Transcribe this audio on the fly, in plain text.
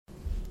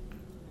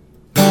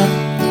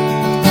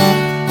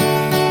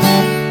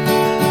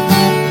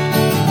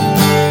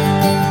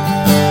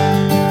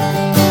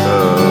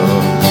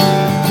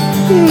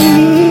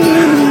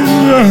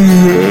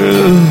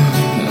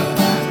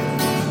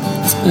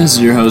This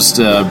is your host,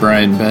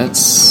 Brian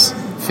Betts,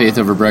 Faith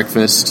Over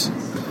Breakfast.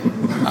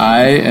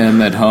 I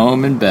am at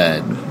home in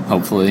bed,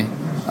 hopefully,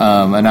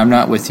 and I'm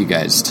not with you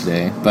guys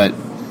today, but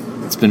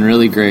it's been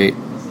really great.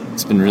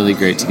 It's been really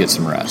great to get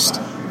some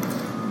rest.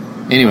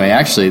 Anyway,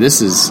 actually,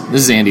 this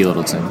is Andy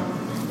Littleton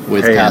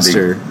with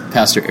Pastor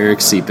Eric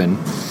Siepen,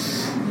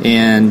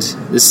 and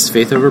this is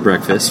Faith Over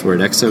Breakfast. We're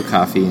at XO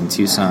Coffee in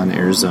Tucson,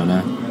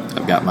 Arizona.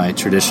 I've got my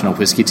traditional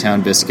Whiskey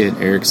Town biscuit.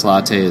 Eric's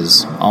latte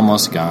is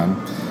almost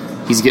gone.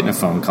 He's getting a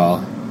phone call.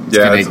 He's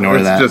gonna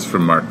ignore that. It's just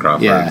from Mark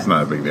Crawford. Yeah. It's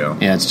not a big deal.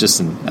 Yeah, it's just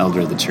an elder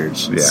of the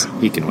church.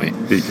 He can wait.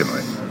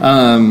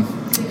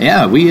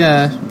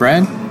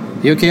 Brian,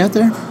 you okay out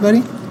there,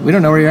 buddy? We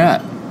don't know where you're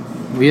at.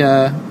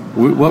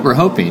 What we're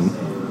hoping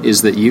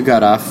is that you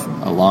got off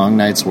a long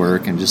night's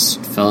work and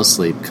just fell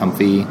asleep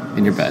comfy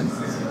in your bed.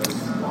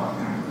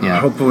 Yeah.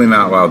 Hopefully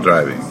not while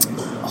driving.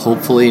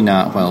 Hopefully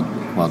not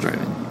while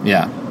driving.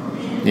 Yeah.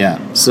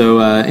 So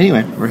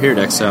anyway, we're here at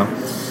XO.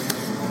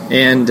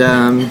 And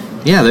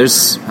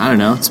there's, I don't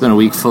know, it's been a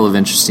week full of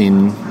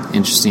interesting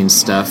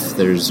stuff.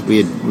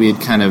 We had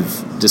kind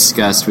of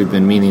discussed, we've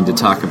been meaning to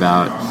talk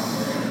about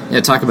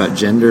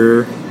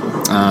gender,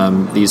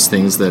 these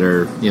things that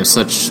are,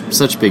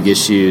 such big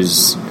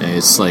issues.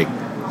 It's like,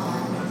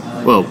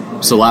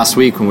 so last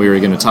week when we were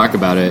going to talk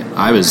about it,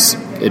 I was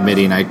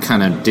admitting I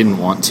kind of didn't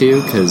want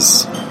to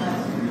because...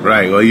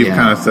 Right, well, you've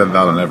kind of said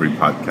that on every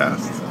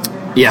podcast.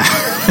 Yeah.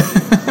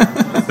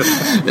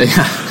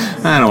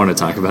 I don't want to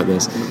talk about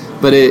this.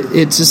 But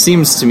it just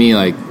seems to me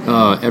like,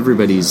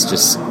 everybody's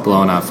just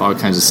blowing off all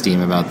kinds of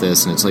steam about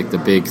this, and it's like the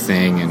big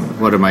thing, and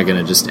what am I going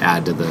to just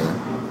add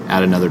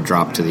another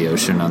drop to the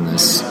ocean on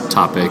this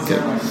topic?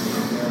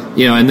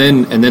 And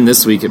then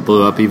this week it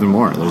blew up even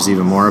more. There's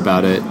even more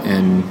about it,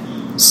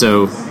 and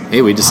so,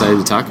 hey, we decided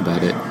to talk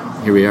about it.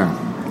 Here we are.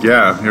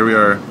 Yeah, here we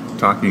are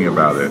talking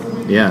about it.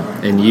 Yeah,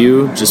 and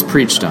you just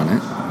preached on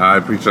it. I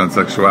preached on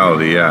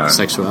sexuality, yeah.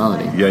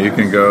 Sexuality. Yeah, you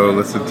can go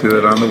listen to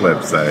it on the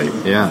website.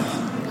 Yeah.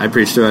 I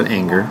preached about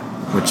anger,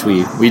 which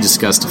we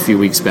discussed a few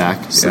weeks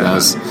back. So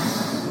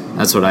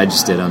that's what I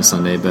just did on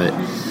Sunday. But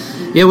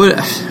yeah,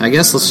 I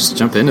guess let's just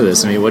jump into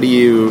this. I mean,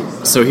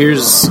 so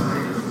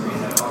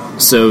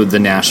the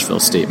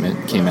Nashville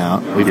statement came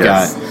out. We've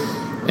got,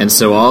 and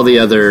so all the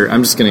other,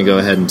 I'm just going to go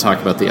ahead and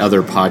talk about the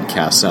other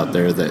podcasts out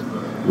there that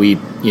we,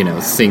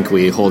 think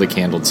we hold a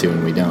candle to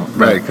and we don't.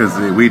 Right, because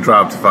we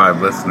dropped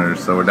 5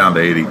 listeners, so we're down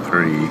to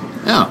 83.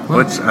 Oh, well,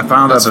 which I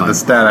found out that the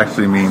stat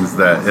actually means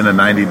that in a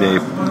 90-day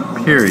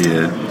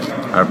period,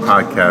 our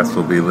podcast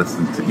will be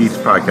listened to, each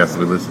podcast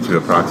will be listened to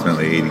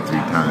approximately 83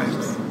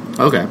 times.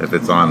 Okay. If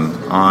it's on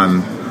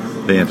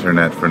the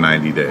internet for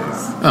 90 days.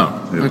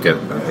 Oh, we'll get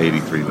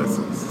 83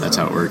 listens. That's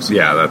how it works.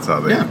 Yeah, that's how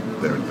they're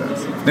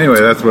does. Anyway,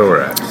 that's where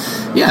we're at.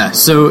 Yeah,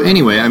 so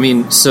anyway, I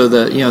mean, so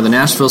the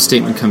Nashville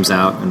statement comes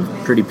out, and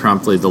pretty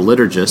promptly the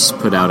liturgists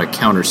put out a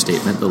counter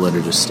statement, the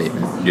liturgist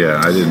statement.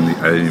 Yeah, I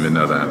didn't even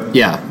know that.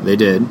 Yeah, they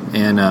did,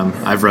 and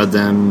I've read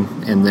them,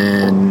 and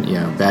then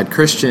Bad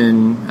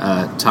Christian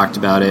talked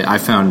about it. I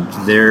found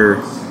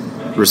their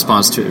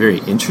response to it very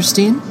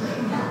interesting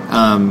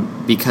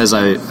because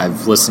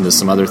I've listened to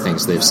some other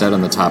things they've said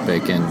on the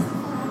topic, and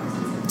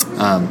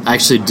I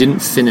actually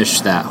didn't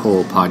finish that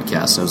whole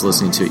podcast. I was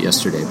listening to it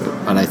yesterday,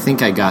 but I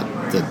think I got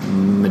the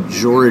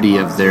majority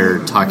of their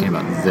talking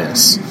about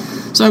this.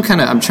 So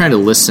I'm trying to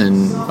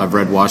listen. I've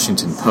read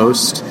Washington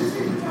Post.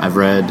 I've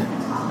read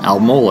Al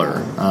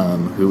Mohler,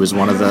 who was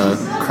one of the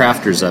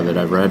crafters of it.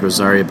 I've read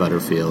Rosaria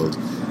Butterfield.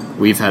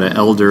 We've had an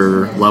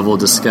elder level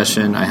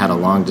discussion. I had a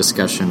long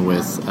discussion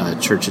with a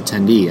church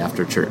attendee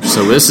after church.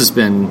 So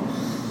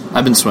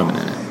I've been swimming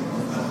in it.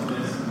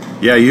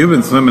 Yeah, you've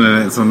been swimming in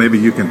it, so maybe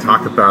you can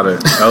talk about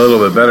it a little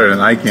bit better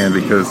than I can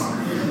because...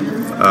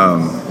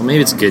 well,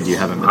 maybe it's good you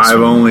haven't been I've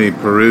swimming. only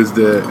perused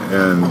it,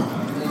 and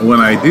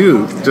when I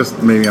do,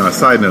 just maybe on a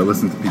side note,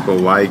 listen to people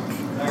like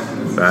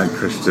Bad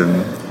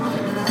Christian,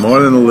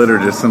 more than the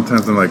liturgist,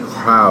 sometimes I'm like,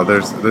 wow,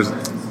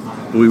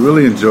 we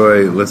really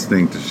enjoy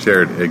listening to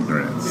shared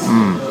ignorance.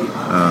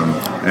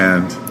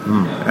 And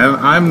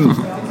I'm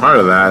part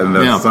of that, and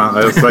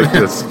I just like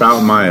to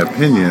spout my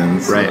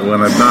opinions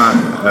when I'm not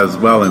as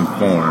well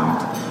informed.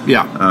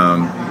 Yeah.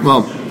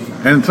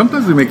 And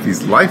sometimes we make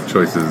these life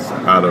choices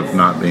out of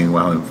not being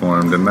well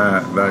informed, and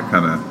that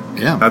kind of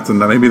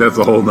maybe that's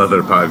a whole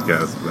other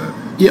podcast. But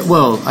yeah,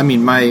 well, I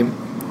mean, an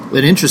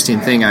interesting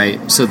thing.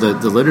 So the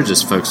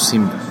liturgist folks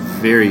seem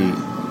very,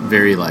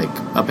 very like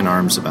up in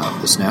arms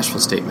about this Nashville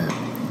statement,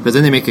 but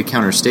then they make a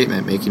counter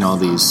statement, making all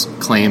these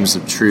claims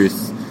of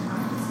truth.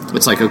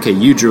 It's like, okay,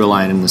 you drew a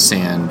line in the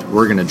sand.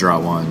 We're going to draw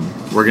one.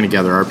 We're going to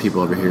gather our people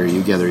over here.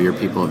 You gather your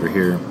people over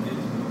here.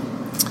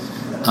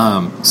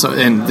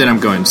 And then I'm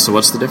going, so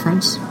what's the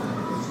difference?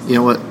 You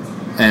know what?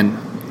 And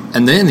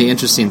then the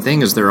interesting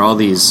thing is there are all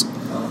these,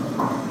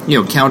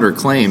 counter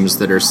claims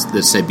that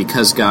say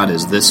because God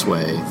is this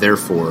way,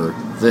 therefore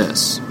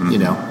this,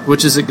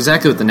 which is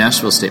exactly what the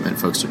Nashville statement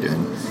folks are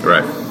doing.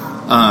 Right.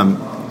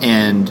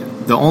 And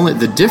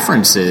the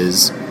difference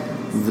is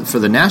for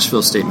the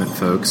Nashville statement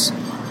folks,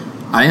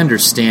 I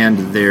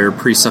understand their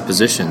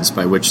presuppositions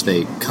by which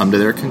they come to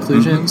their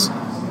conclusions.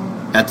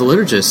 At the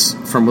liturgists,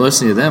 from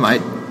listening to them, I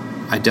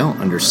don't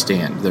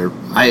understand.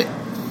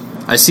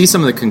 I see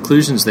some of the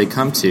conclusions they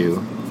come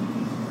to,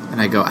 and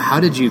I go, how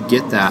did you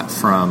get that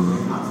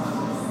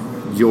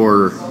from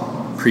your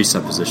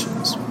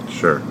presuppositions?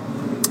 Sure.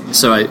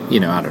 So I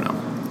don't know.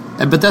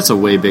 But that's a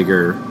way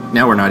bigger.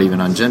 Now we're not even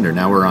on gender.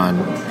 Now we're on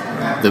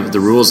the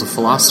rules of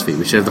philosophy.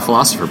 We should have the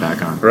philosopher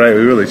back on. Right,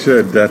 we really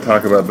should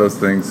talk about those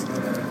things.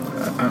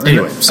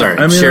 Anyway,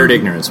 sorry. Shared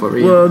ignorance. What were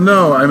you? Well,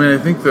 no, I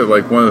think that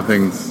one of the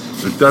things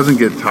that doesn't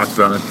get talked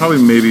about, and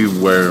probably maybe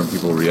where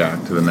people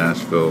react to the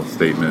Nashville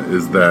statement,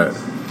 is that,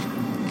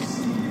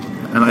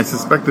 and I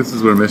suspect this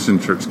is where Mission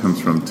Church comes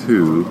from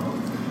too,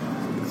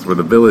 it's where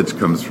the Village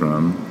comes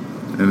from,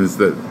 and is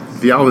that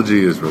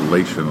theology is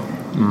relational.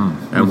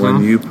 And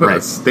when you put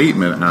a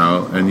statement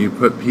out and you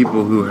put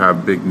people who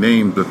have big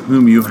names with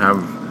whom you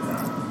have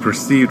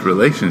perceived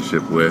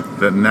relationship with,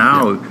 that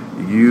now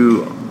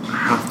you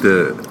have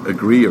to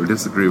agree or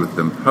disagree with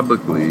them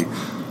publicly,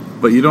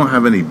 but you don't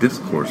have any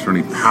discourse or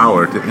any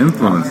power to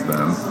influence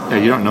them. Yeah,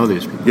 you don't know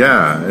these people.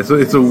 Yeah,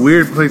 it's a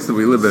weird place that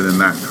we live in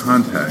that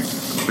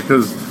context.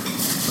 Because,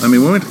 when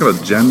we talk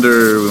about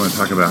gender, we want to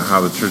talk about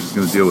how the church is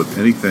going to deal with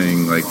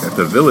anything. Like at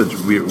the Village,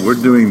 we're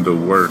doing the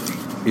work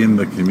in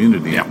the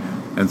community. Yeah.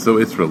 And so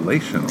it's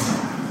relational.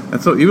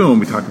 And so even when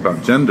we talk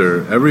about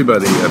gender,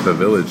 everybody at the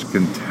Village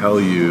can tell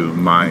you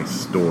my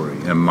story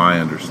and my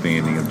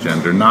understanding of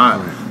gender,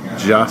 not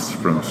just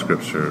from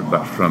Scripture,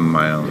 but from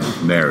my own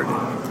narrative.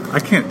 I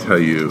can't tell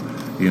you,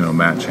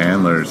 Matt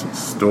Chandler's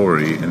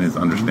story and his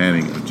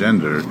understanding of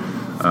gender.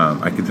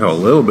 I can tell a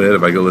little bit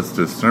if I go listen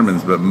to his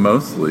sermons, but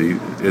mostly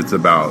it's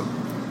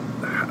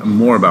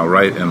more about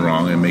right and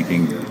wrong and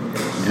making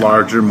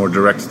larger, more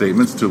direct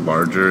statements to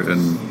larger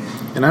and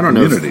I don't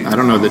know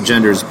that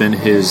gender's been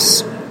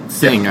his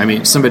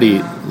thing. Somebody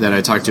that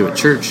I talked to at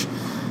church,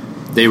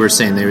 they were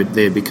saying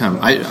they had become.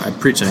 I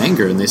preach in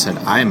anger, and they said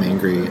I'm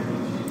angry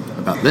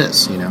about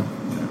this. It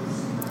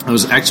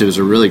was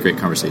a really great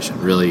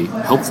conversation, really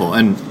helpful,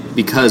 and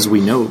because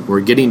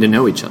we're getting to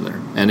know each other,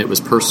 and it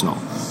was personal,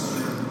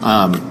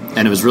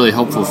 and it was really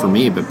helpful for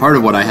me. But part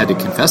of what I had to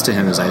confess to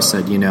him is I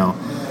said, I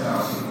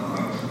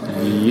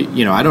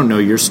don't know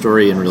your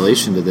story in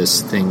relation to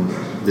this thing,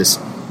 this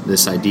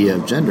idea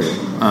of gender.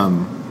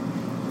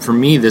 For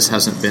me, this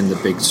hasn't been the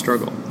big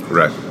struggle.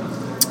 Right.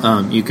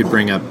 You could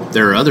bring up,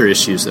 there are other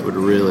issues that would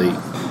really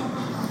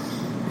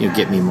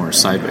get me more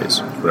sideways.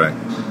 Right.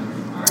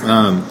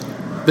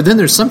 But then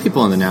there's some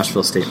people in the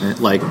Nashville statement,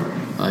 like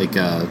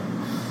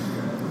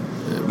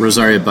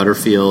Rosaria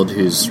Butterfield,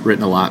 who's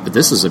written a lot, but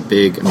this is a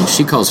big,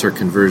 she calls her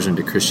conversion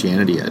to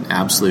Christianity an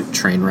absolute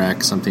train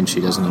wreck, something she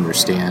doesn't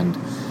understand.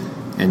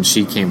 And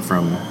she came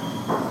from,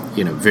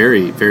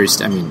 very, very,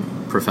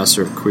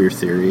 professor of queer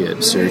theory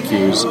at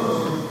Syracuse.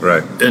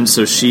 Right. And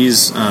so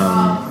she's, when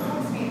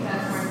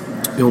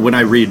I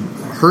read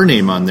her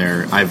name on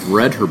there, I've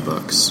read her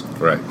books.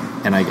 Right.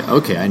 And I go,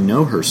 okay, I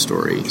know her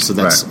story. So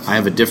I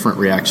have a different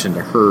reaction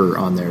to her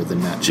on there than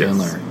Matt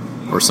Chandler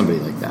or somebody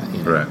like that.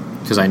 Right.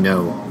 Because I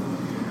know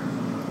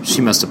she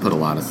must have put a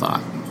lot of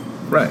thought.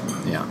 Right.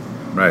 Yeah.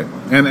 Right.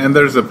 And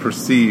there's a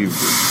perceived,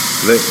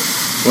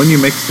 when you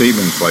make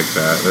statements like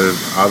that,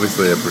 there's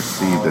obviously a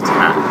perceived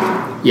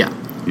attack. Yeah.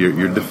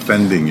 You're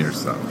defending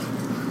yourself.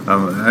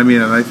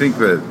 And I think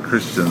that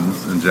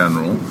Christians in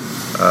general,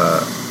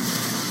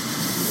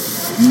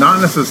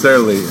 not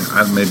necessarily,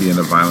 maybe in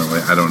a violent way,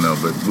 I don't know,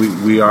 but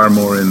we are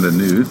more in the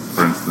news.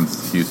 For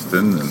instance,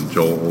 Houston and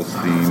Joel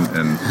Osteen,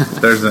 and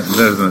there's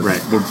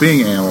right. We're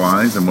being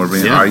analyzed, and we're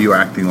being, are you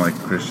acting like a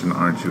Christian?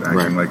 Aren't you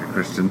acting like a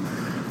Christian?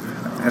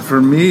 And for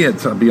me,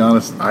 to be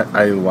honest,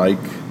 I like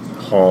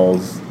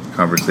Paul's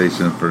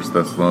conversation in 1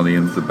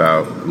 Thessalonians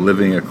about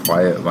living a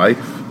quiet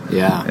life.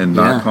 Yeah, and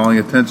not calling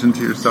attention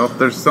to yourself.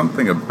 There's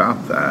something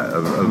about that,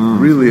 of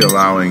really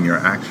allowing your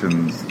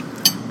actions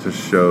to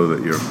show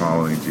that you're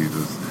following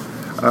Jesus.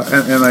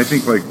 And I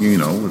think, with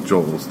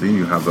Joel Osteen,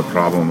 you have the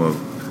problem of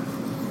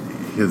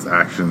his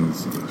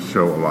actions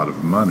show a lot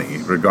of money,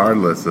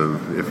 regardless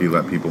of if he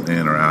let people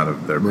in or out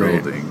of their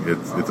building.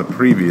 It's a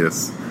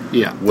previous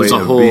way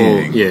of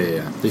being.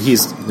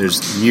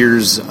 There's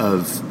years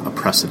of a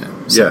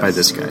precedent set by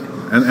this guy.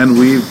 And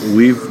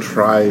we've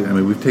tried.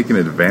 We've taken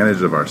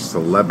advantage of our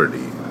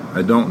celebrity.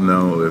 I don't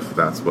know if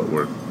that's what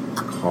we're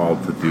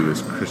called to do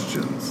as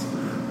Christians.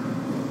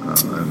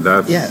 And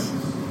that's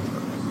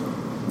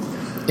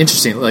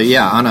interesting.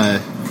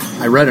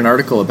 I read an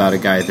article about a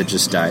guy that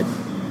just died,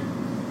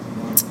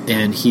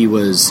 and he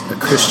was a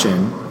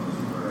Christian,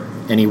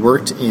 and he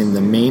worked in the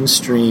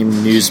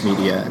mainstream news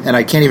media, and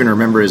I can't even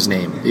remember his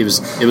name. It was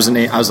a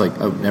name. I was like,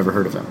 oh, never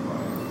heard of him.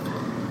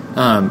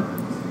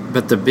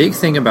 But the big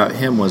thing about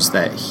him was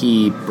that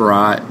he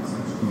brought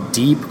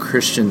deep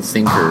Christian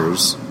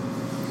thinkers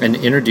and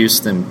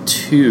introduced them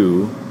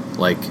to,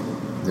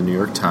 the New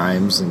York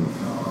Times and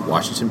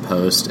Washington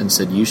Post, and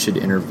said, you should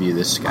interview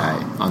this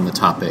guy on the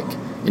topic.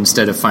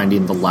 Instead of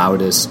finding the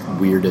loudest,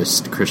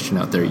 weirdest Christian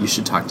out there, you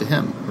should talk to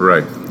him.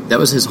 Right. That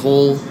was his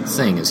whole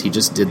thing, is he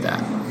just did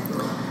that.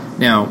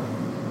 Now,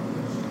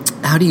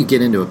 how do you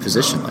get into a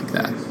position like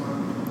that?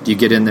 Do you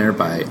get in there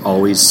by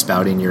always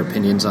spouting your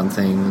opinions on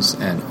things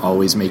and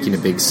always making a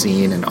big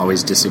scene and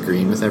always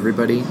disagreeing with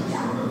everybody?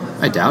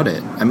 I doubt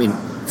it. I mean,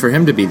 for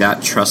him to be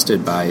that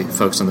trusted by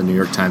folks on the New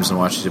York Times and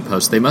Washington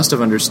Post, they must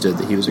have understood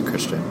that he was a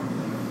Christian.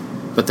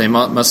 But they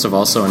must have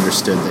also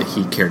understood that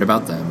he cared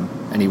about them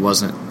and he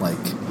wasn't, like,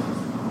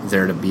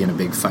 there to be in a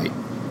big fight.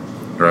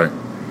 Right.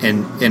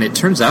 And it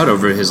turns out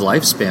over his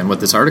lifespan, what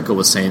this article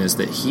was saying is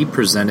that he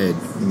presented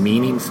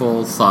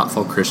meaningful,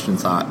 thoughtful Christian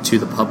thought to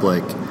the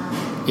public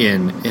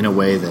in a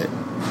way that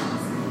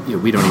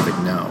we don't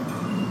even know.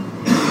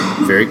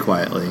 Very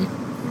quietly.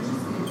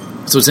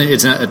 So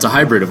it's a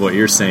hybrid of what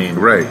you're saying.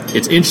 Right.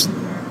 It's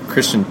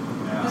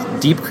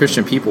deep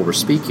Christian people were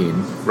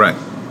speaking. Right.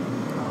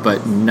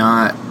 But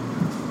not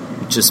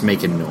just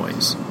making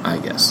noise, I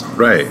guess.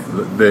 Right.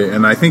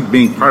 And I think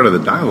being part of the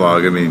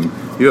dialogue, I mean,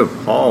 you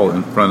have Paul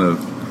in front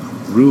of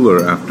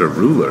ruler after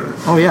ruler.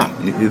 Oh, yeah.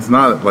 It's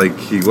not like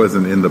he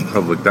wasn't in the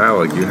public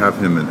dialogue. You have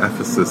him in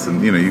Ephesus,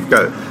 and, you've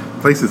got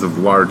places of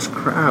large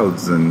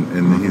crowds,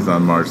 and he's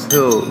on Mars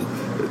Hill.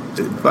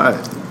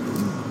 But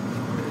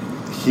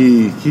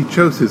he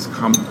chose his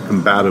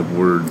combative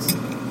words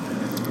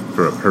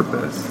for a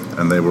purpose,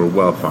 and they were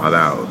well thought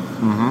out.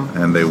 Mm-hmm.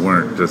 And they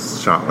weren't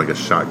just shot like a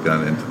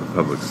shotgun into the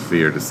public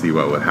sphere to see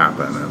what would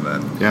happen, and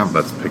then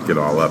let's pick it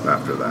all up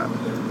after that.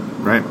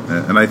 Right.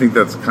 And I think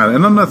that's kind of,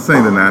 and I'm not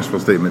saying the Nashville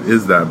statement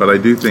is that, but I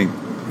do think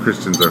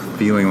Christians are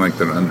feeling like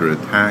they're under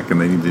attack, and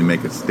they need to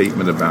make a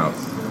statement about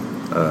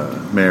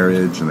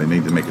marriage, and they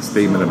need to make a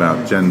statement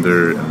about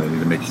gender, and they need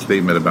to make a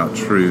statement about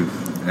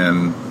truth.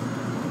 And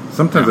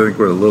sometimes I think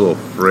we're a little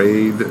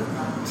afraid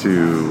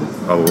to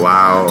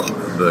allow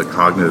the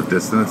cognitive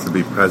dissonance to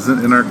be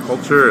present in our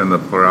culture and the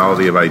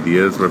plurality of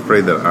ideas. We're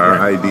afraid that our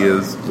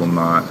ideas will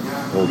not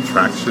hold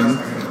traction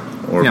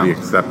or be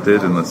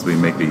accepted unless we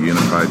make a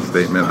unified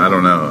statement. I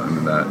don't know. I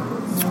mean,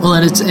 well,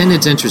 and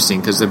it's interesting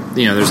because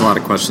there's a lot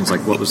of questions like,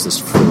 what was this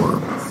for?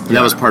 And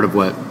that was part of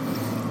what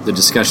the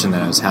discussion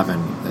that I was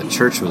having at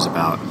church was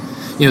about.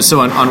 So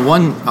on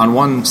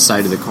one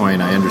side of the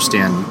coin, I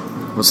understand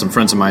what some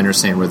friends of mine are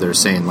saying, where they're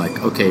saying like,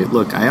 okay,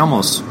 look, I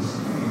almost,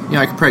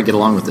 I could probably get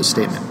along with this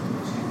statement,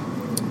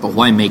 but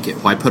why make it?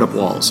 Why put up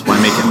walls? Why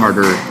make it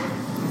harder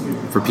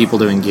for people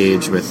to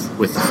engage with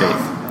the faith?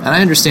 And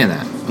I understand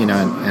that,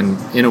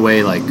 and in a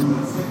way, like,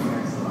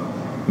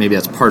 maybe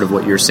that's part of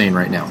what you're saying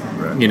right now,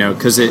 right.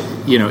 Because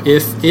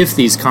if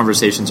these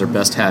conversations are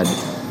best had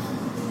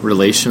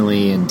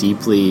relationally and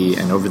deeply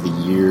and over the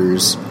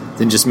years,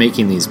 then just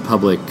making these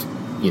public,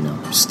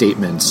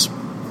 statements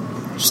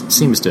just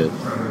seems to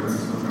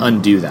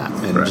undo that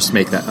and just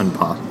make that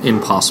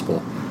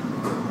impossible.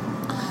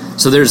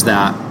 So there's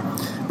that.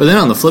 But then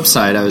on the flip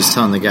side, I was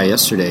telling the guy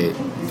yesterday,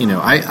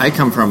 I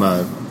come from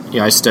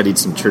I studied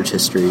some church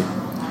history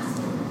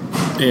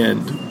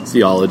and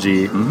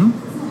theology.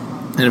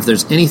 Mm-hmm. And if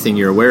there's anything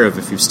you're aware of,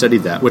 if you've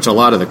studied that, which a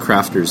lot of the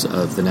crafters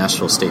of the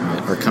Nashville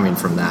Statement are coming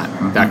from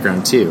that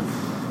background too,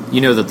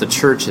 that the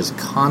church has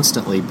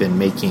constantly been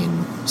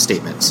making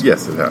statements.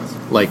 Yes, it has.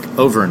 Like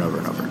over and over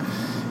and over.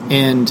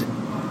 And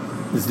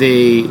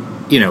they,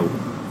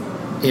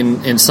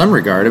 in some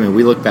regard, I mean,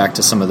 we look back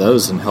to some of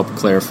those and help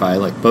clarify,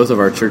 like both of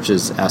our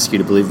churches ask you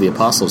to believe the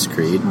Apostles'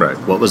 Creed. Right.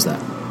 What was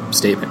that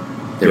statement?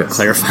 They were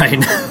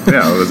clarifying.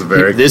 Yeah, it was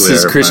very this clear,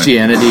 is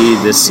Christianity.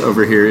 This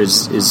over here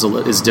is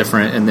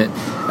different, and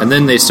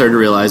then they started to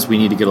realize we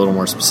need to get a little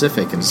more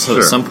specific. And so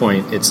at some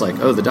point, it's like,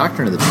 the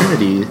doctrine of the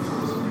Trinity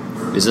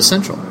is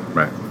essential.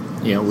 Right.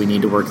 We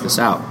need to work this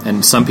out.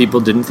 And some people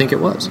didn't think it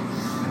was.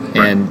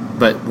 Right.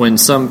 But when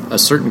a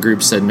certain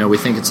group said no, we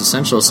think it's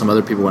essential, some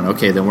other people went,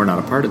 okay, then we're not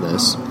a part of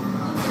this.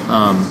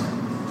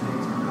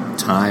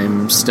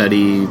 Time,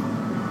 study,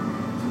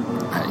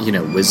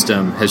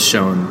 wisdom has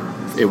shown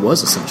it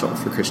was essential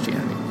for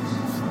Christianity.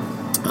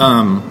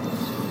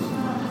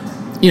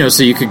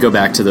 So you could go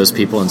back to those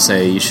people and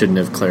say you shouldn't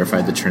have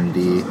clarified the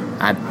Trinity.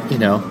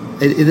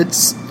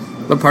 It's.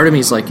 But part of me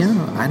is like,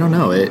 I don't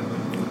know.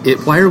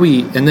 Why are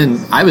we? And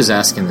then I was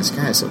asking this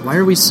guy. I said, why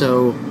are we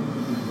so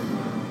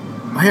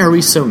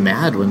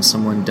mad when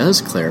someone does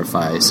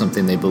clarify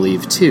something they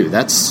believe too?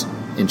 That's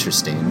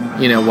interesting.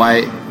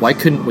 Why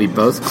couldn't we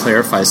both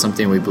clarify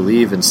something we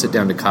believe and sit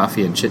down to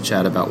coffee and chit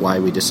chat about why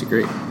we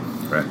disagree?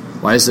 Right.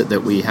 Why is it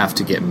that we have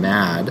to get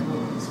mad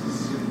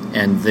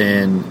and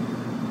then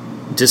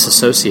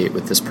disassociate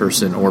with this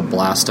person or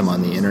blast them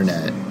on the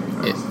internet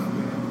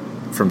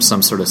from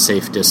some sort of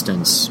safe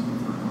distance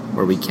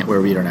where we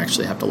don't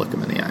actually have to look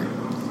them in the eye?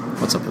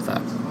 What's up with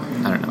that?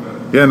 I don't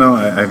know. Yeah, no,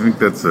 I think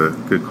that's a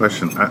good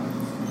question.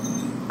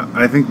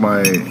 I think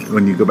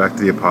when you go back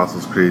to the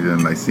Apostles' Creed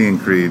and Nicene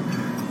Creed,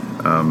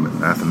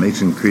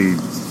 Athanasian Creed,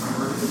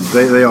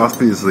 they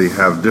obviously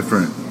have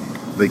different.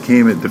 They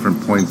came at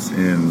different points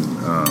in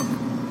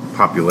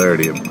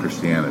popularity of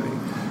Christianity.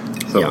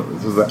 So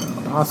the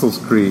Apostles'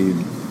 Creed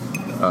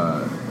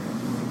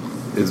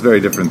is very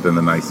different than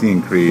the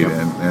Nicene Creed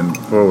and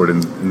forward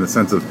in the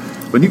sense of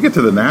when you get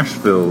to the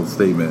Nashville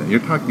Statement, you're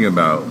talking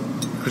about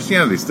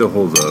Christianity still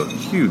holds a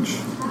huge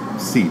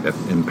seat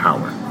in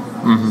power.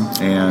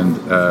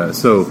 And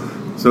so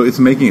it's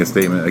making a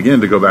statement.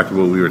 Again, to go back to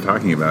what we were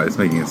talking about, it's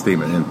making a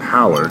statement in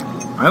power.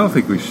 I don't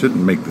think we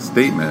shouldn't make the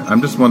statement.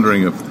 I'm just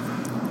wondering if,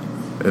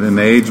 in an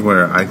age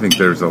where I think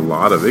there's a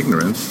lot of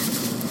ignorance,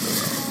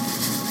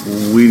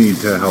 we need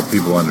to help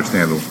people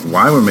understand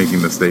why we're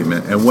making the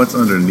statement and what's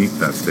underneath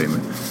that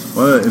statement.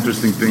 One of the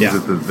interesting things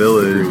at the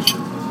Village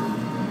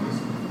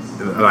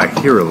that I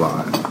hear a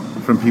lot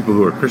from people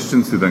who are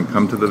Christians who then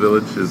come to the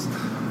Village is,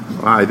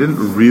 I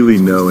didn't really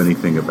know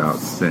anything about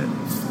sin.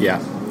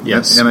 Yeah.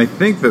 Yes. And I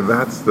think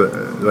that's the,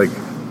 like,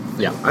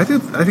 I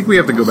think we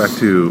have to go back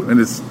to, and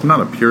it's not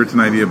a Puritan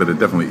idea, but it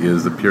definitely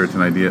is a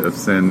Puritan idea of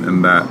sin,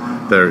 and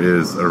that there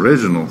is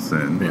original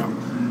sin. Yeah.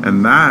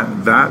 And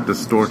that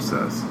distorts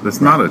us.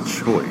 That's not a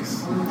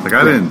choice. Like,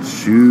 I didn't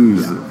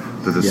choose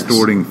the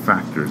distorting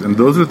factors. And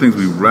those are things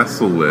we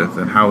wrestle with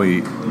and how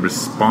we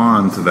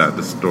respond to that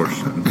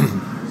distortion.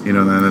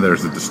 Then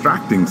there's a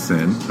distracting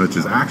sin, which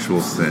is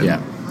actual sin.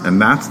 Yeah.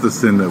 And that's the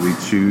sin that we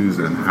choose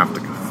and have to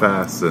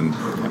confess and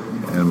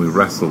we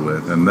wrestle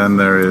with. And then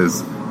there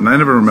is, and I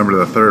never remember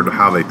the third,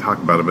 how they talk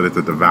about it, but it's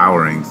a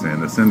devouring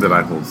sin. A sin that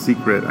I hold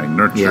secret, I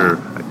nurture,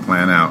 I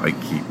plan out, I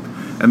keep.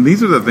 And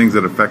these are the things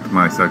that affect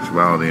my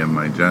sexuality and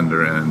my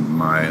gender and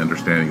my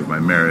understanding of my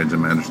marriage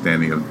and my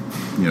understanding of,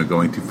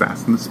 going too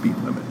fast in the speed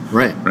limit.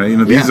 Right.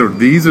 These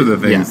are the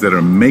things that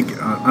are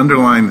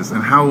underlying this,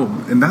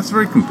 and that's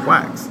very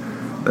complex.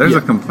 There's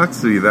a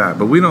complexity to that,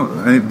 but we don't.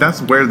 I mean,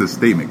 that's where the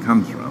statement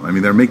comes from. I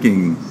mean, they're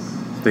making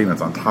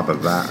statements on top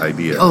of that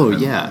idea.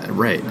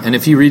 Right. And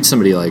if you read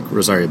somebody like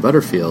Rosaria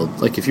Butterfield,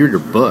 like if you read her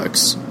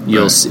books,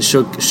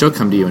 she'll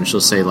come to you and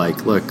she'll say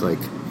like, look, like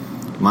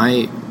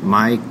my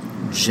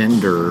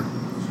gender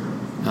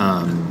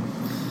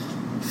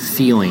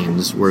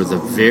feelings were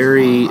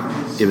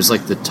it was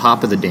like the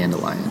top of the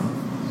dandelion,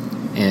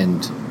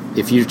 and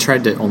if you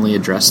tried to only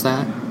address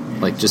that,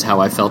 like just how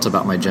I felt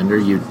about my gender,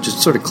 you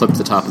just sort of clip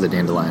the top of the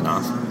dandelion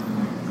off.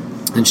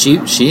 And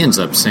she ends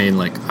up saying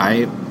like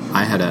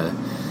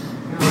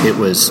it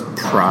was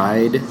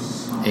pride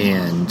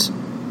and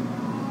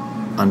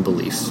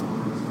unbelief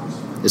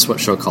is what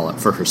she'll call it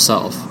for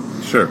herself.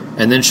 Sure.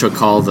 And then she'll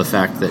call the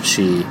fact that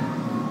she,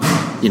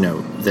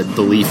 that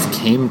belief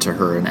came to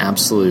her an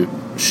absolute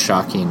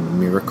shocking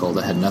miracle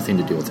that had nothing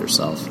to do with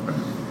herself. Right.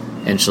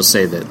 And she'll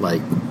say that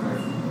like,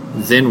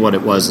 then what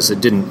it was is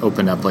it didn't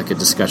open up like a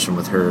discussion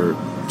with her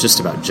just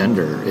about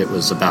gender. It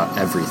was about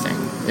everything.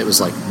 It was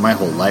like my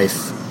whole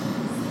life.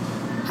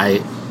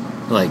 I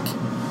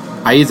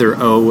either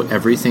owe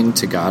everything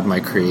to God, my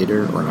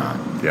creator, or not.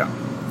 Yeah.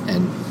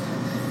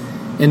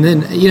 And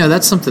then,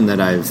 that's something that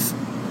I've,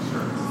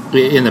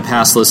 in the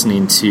past,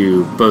 listening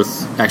to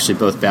both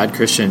Bad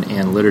Christian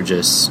and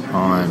liturgists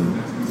on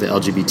the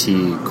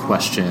LGBT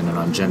question and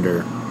on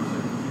gender,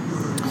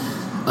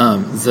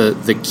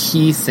 the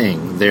key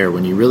thing there,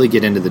 when you really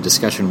get into the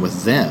discussion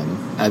with them,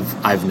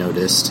 I've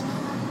noticed,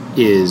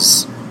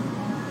 is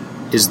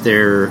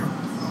there,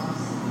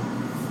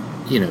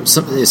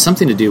 is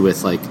something to do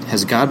with, like,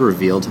 has God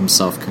revealed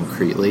himself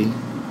concretely?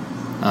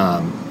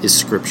 Is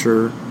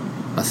Scripture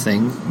a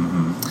thing?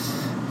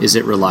 Mm-hmm. Is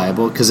it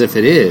reliable? Because if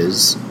it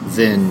is,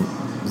 then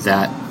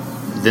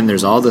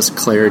there's all this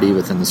clarity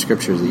within the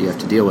Scriptures that you have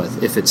to deal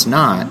with. If it's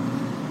not,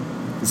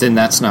 then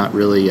that's not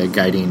really a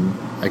guiding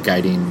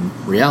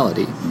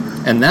reality.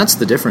 And that's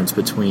the difference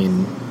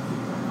between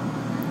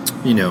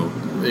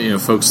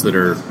folks that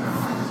are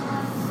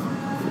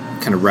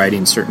kind of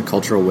riding certain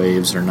cultural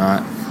waves or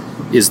not,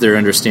 is their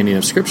understanding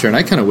of Scripture. And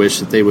I kind of wish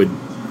that they would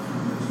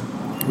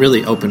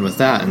really open with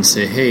that and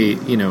say, hey,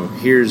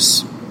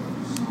 here's,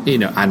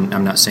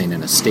 I'm not saying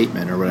in a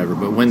statement or whatever,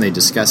 but when they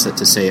discuss it,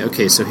 to say,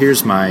 okay, so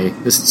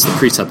this is the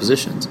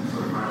presuppositions.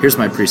 Here's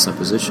my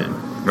presupposition.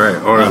 Right,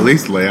 or at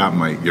least lay out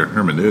your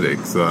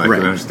hermeneutic so I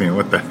can understand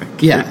what the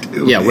heck you're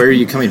doing. Yeah, where are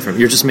you coming from?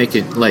 You're just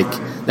making, like,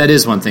 that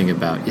is one thing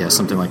about,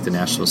 something like the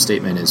National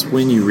Statement is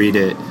when you read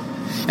it,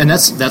 and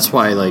that's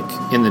why,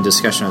 like, in the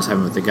discussion I was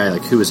having with the guy,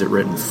 like, who is it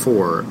written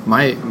for?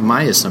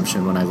 My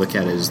assumption when I look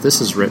at it is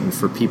this is written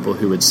for people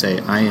who would say,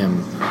 I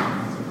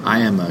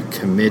am a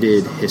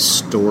committed,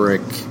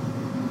 historic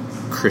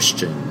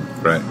Christian.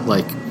 Right.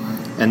 Like,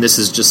 and this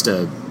is just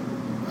a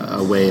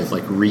way of,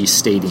 like,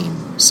 restating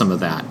some of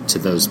that to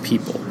those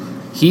people.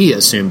 He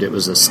assumed it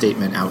was a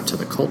statement out to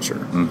the culture.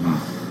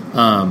 Mm-hmm.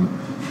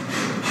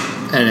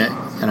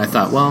 And I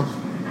thought, well,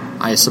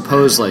 I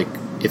suppose, like,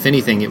 if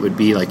anything, it would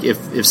be like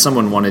if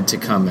someone wanted to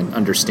come and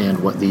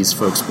understand what these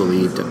folks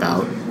believed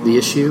about the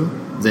issue,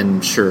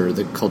 then sure,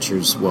 the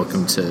culture's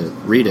welcome to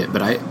read it.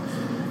 But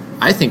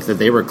I think that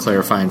they were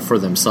clarifying for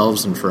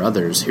themselves and for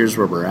others, here's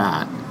where we're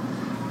at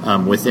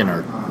within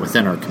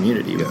our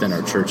community, within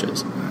our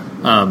churches.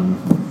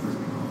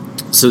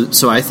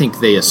 So I think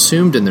they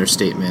assumed in their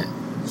statement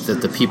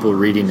that the people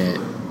reading it,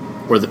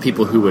 or the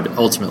people who would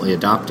ultimately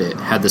adopt it,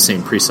 had the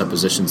same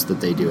presuppositions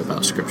that they do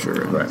about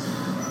Scripture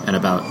and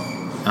about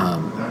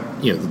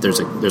that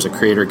there's a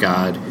creator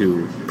God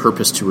who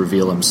purposed to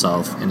reveal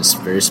himself in a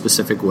very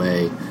specific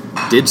way,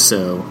 did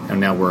so, and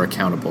now we're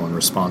accountable and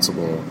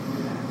responsible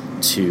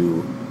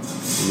to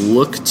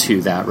look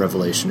to that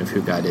revelation of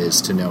who God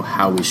is to know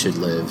how we should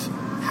live,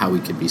 how we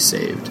could be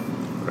saved,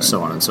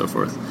 so on and so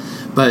forth.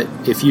 But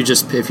if you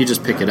just pick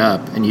it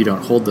up and you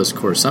don't hold those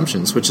core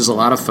assumptions, which is a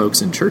lot of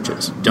folks in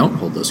churches don't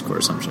hold those core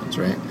assumptions,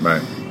 right?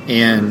 Right.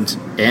 And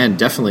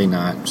definitely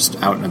not just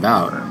out and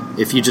about. Right.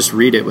 If you just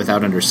read it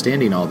without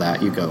understanding all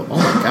that, you go, oh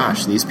my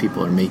gosh, these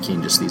people are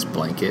making just these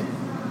blanket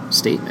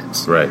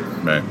statements. Right,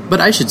 right.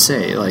 But I should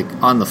say, like,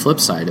 on the flip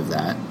side of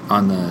that,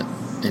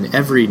 in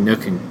every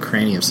nook and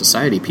cranny of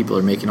society, people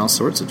are making all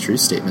sorts of truth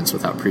statements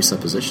without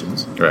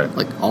presuppositions. Right.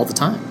 Like, all the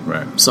time.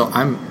 Right. So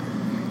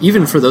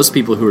even for those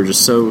people who are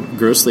just so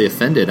grossly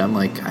offended, I'm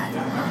like,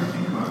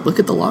 look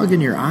at the log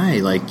in your eye.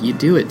 Like, you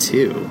do it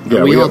too.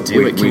 Yeah, we all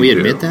do it. Can we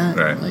admit that?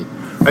 Right. Like,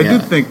 I do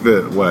think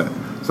that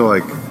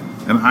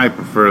and I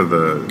prefer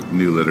the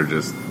new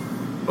liturgist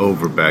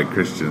over Bad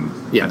Christian.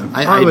 Yeah,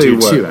 I do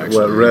too, actually.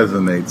 What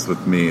resonates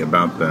with me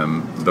about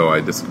them, though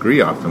I disagree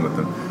often with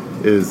them,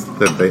 is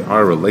that they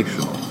are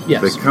relational.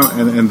 Yes. They come,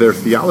 and their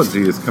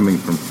theology is coming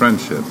from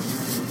friendship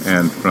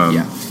and from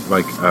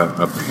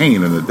a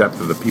pain and the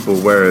depth of the people,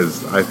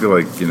 whereas I feel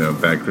like,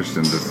 Bad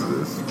Christian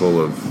is full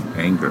of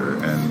anger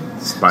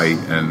and spite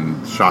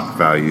and shock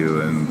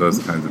value and those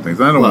kinds of things.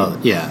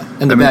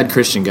 And the Bad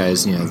Christian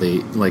guys, they,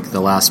 like the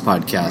last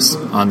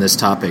podcast on this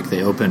topic,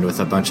 they opened with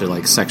a bunch of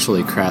like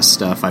sexually crass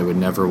stuff. I would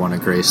never want to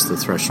grace the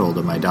threshold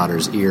of my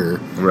daughter's ear.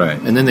 Right.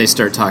 And then they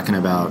start talking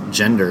about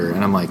gender,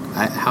 and I'm like,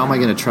 how am I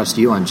going to trust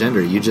you on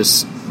gender? You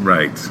just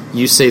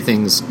you say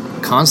things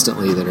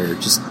constantly that are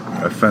just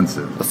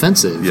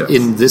offensive yes.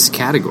 in this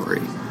category.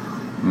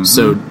 Mm-hmm.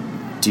 So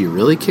do you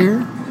really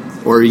care?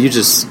 Or are you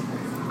just,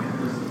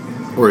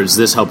 or is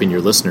this helping your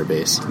listener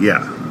base?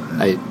 Yeah.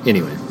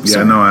 Anyway. Yeah,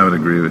 sorry. no, I would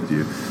agree with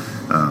you.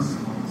 I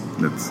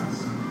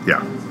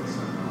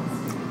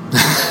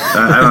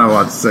don't know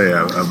what to say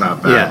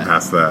about that,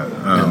 past that.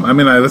 I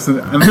mean, I listened,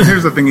 and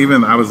here's the thing,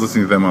 even I was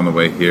listening to them on the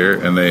way here,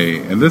 and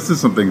this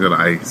is something that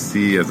I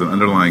see as an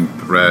underlying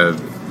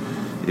thread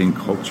in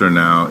culture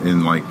now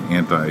in like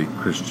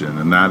anti-Christian,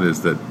 and that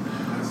is that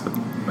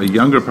a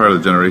younger part of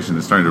the generation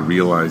is starting to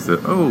realize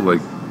that,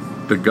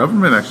 the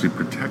government actually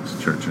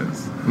protects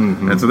churches.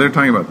 Mm-hmm. And so they're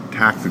talking about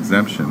tax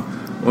exemption.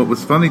 What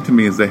was funny to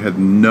me is they had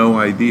no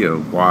idea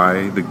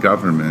why the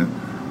government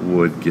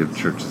would give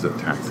churches a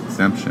tax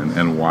exemption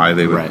and why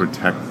they would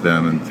protect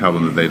them and tell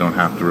them that they don't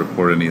have to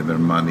report any of their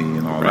money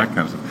and all that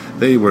kind of stuff.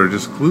 They were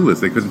just clueless.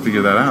 They couldn't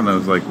figure that out. And I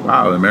was like,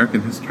 wow,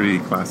 American history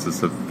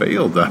classes have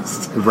failed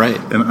us. Right.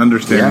 In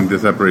understanding the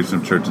separation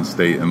of church and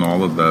state and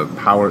all of the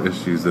power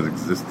issues that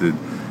existed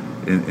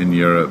in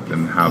Europe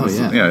and how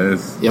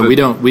we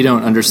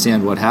don't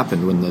understand what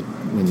happened when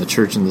the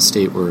church and the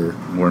state were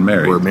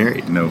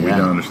married. No, we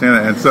don't understand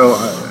that. And so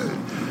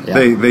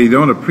they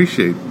don't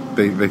appreciate.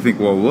 They think,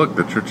 well, look,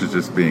 the church is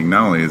just being,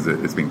 not only is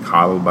it's being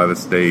coddled by the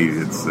state,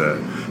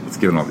 it's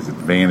given all these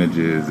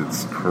advantages,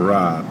 it's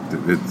corrupt,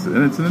 it's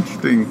an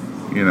interesting,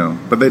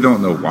 but they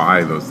don't know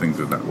why those things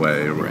are that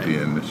way or what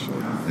the initial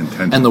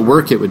intention. And the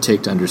work it would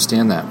take to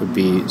understand that would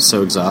be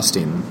so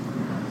exhausting.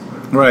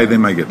 Right, they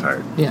might get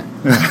tired. Yeah.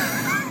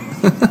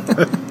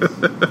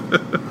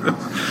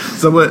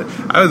 So what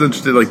I was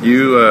interested, like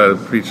you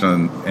preached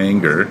on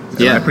anger,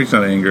 and I preached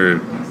on anger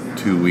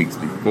 2 weeks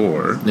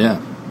before. Yeah.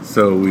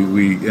 So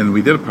we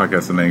did a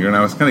podcast on anger, and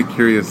I was kind of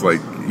curious. Like,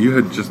 you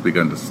had just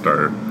begun to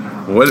start.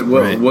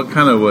 What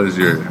kind of was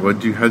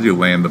how'd you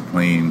land the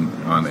plane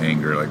on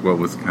anger? Like, what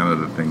was kind of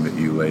the thing that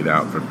you laid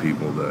out for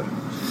people to?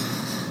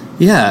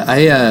 Yeah,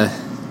 I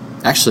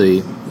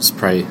actually, it's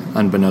probably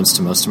unbeknownst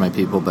to most of my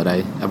people, but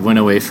I went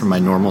away from my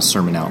normal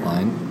sermon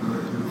outline.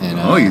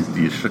 And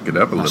you shook it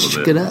up a little bit.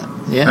 Shook it up,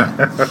 yeah.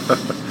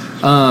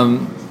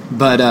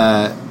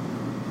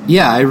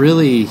 I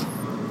really.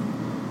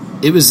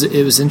 It was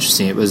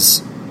interesting. It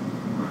was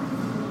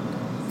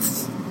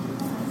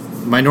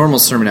my normal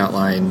sermon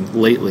outline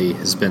lately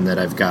has been that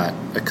I've got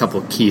a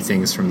couple key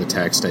things from the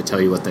text. I tell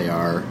you what they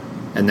are,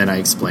 and then I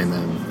explain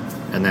them,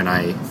 and then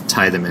I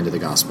tie them into the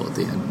gospel at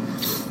the end.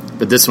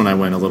 But this one I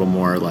went a little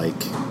more like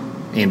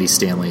Andy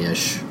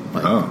Stanley-ish,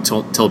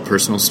 told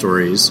personal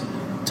stories,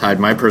 tied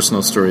my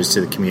personal stories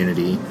to the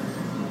community,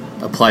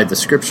 applied the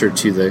scripture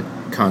to the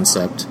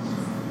concept,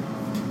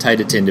 tied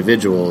it to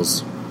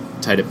individuals,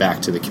 tied it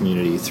back to the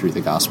community through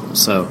the gospel.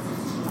 So,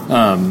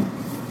 I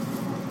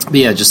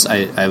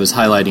was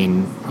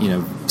highlighting,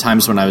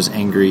 times when I was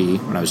angry,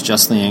 when I was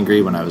justly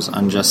angry, when I was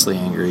unjustly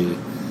angry,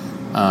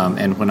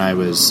 and when I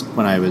was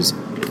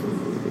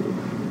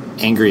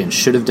angry and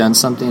should have done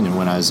something, and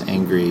when I was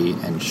angry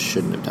and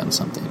shouldn't have done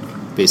something,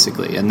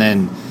 basically. And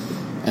then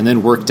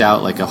worked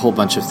out like a whole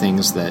bunch of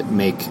things that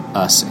make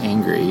us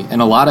angry.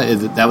 And a lot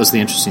of that was the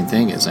interesting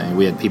thing is,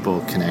 we had people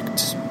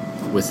connect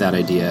with that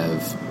idea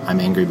of I'm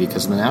angry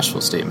because of the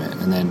Nashville statement,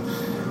 and then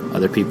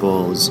other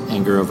people's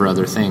anger over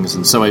other things.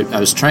 And so I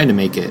was trying to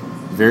make it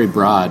very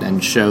broad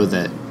and show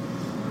that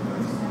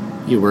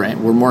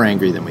we're more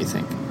angry than we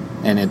think.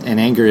 And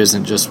anger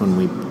isn't just when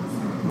we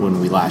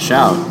lash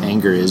out.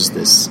 Anger is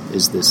this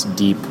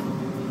deep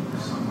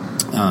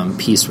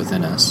peace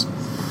within us.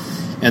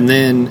 And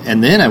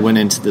then I went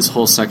into this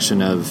whole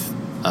section of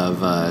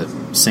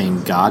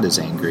saying God is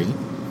angry,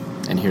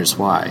 and here's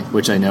why,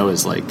 which I know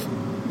is like,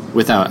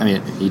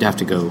 you'd have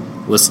to go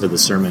listen to the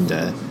sermon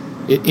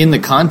in the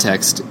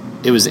context.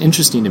 It was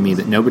interesting to me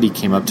that nobody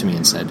came up to me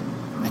and said,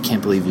 I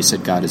can't believe you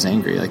said God is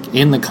angry. Like,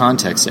 in the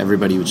context,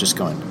 everybody was just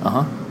going,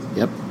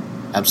 yep,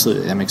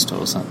 absolutely, that makes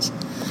total sense.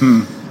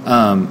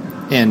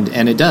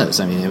 And it does.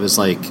 I mean, it was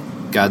like,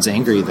 God's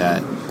angry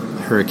that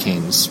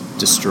hurricanes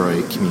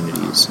destroy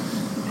communities.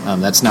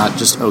 That's not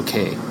just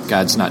okay.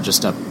 God's not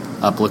just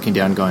up looking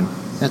down going,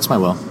 that's my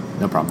will,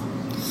 no problem.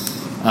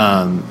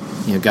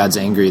 God's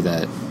angry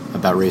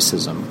about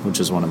racism, which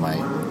is one of my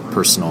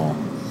personal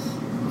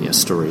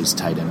stories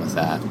tied in with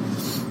that.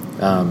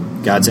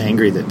 God's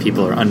angry that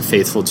people are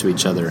unfaithful to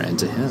each other and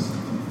to Him.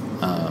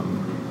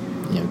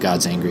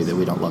 God's angry that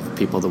we don't love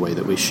people the way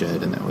that we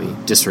should, and that we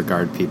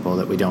disregard people,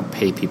 that we don't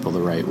pay people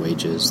the right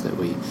wages, that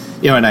we,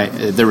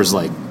 there was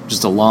like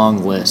just a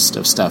long list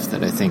of stuff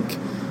that I think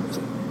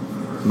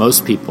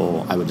most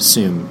people, I would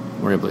assume,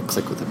 were able to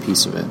click with a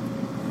piece of it.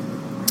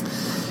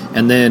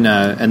 And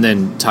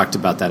then talked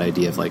about that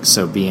idea of like,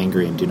 so be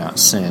angry and do not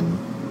sin.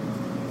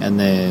 And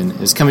then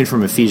it's coming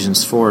from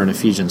Ephesians 4, and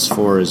Ephesians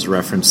 4 is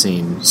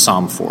referencing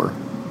Psalm 4.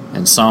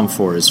 And Psalm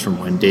 4 is from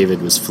when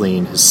David was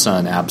fleeing his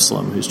son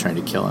Absalom, who's trying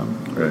to kill him.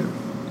 Right.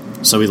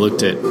 So we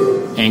looked at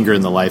anger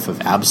in the life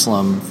of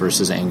Absalom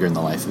versus anger in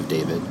the life of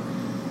David.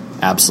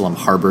 Absalom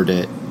harbored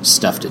it,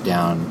 stuffed it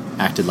down,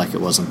 acted like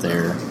it wasn't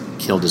there,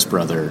 killed his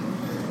brother,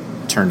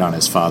 turned on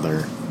his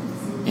father,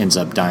 ends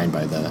up dying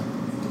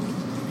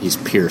he's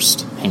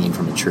pierced, hanging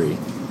from a tree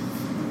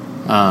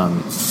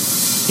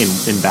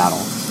in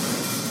battle.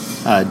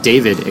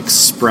 David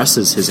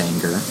expresses his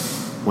anger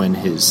when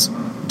his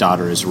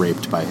daughter is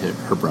raped by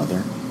her brother,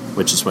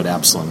 which is what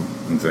Absalom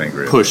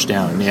pushed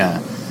down.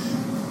 Yeah,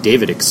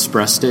 David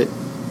expressed it,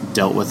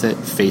 dealt with it,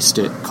 faced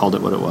it, called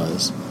it what it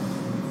was.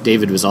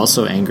 David was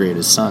also angry at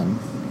his son,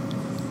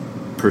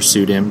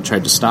 pursued him,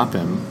 tried to stop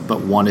him,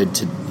 but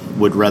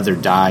would rather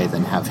die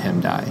than have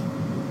him die.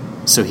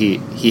 So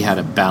he had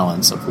a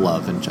balance of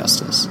love and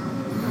justice.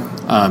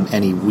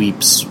 And he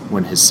weeps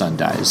when his son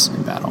dies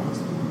in battle.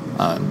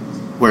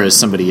 Whereas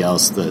somebody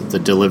else, the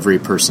delivery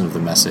person of the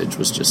message,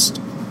 was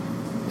just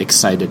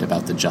excited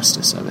about the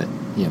justice of it.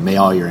 May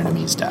all your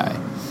enemies die.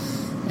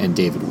 And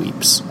David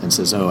weeps and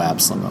says, oh,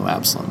 Absalom,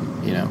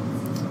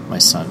 my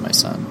son, my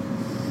son.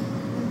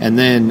 And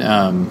then,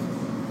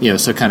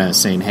 so kind of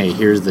saying, hey,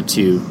 here's the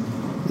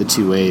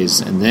two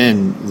ways. And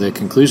then the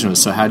conclusion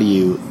was, so how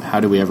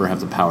do we ever have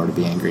the power to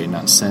be angry and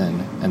not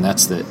sin? And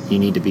that's that you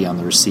need to be on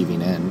the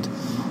receiving end.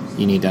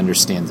 You need to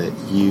understand that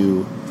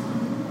you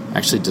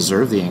actually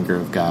deserve the anger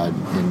of God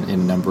in a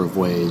number of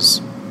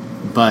ways,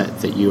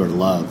 but that you are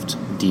loved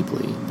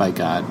deeply by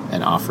God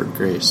and offered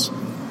grace.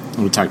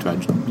 And we talked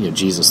about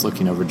Jesus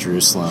looking over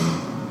Jerusalem,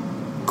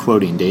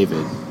 quoting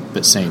David,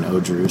 but saying,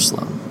 "Oh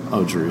Jerusalem,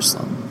 oh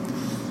Jerusalem."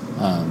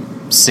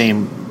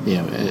 Same,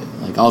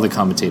 like all the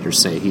commentators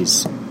say,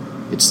 it's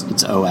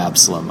 "Oh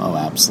Absalom, oh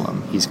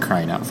Absalom." He's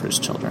crying out for his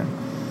children,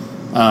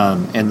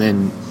 and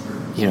then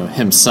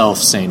himself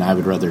saying, "I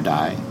would rather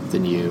die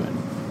than you," and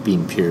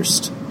being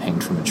pierced,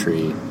 hanged from a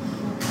tree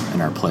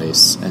in our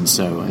place. And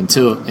so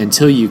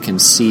until you can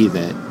see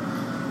that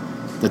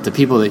the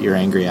people that you're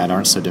angry at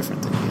aren't so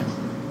different than you,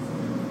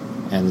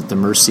 and that the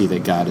mercy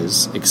that God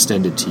has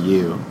extended to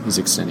you is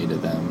extending to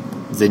them,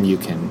 then you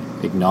can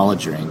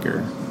acknowledge your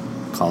anger,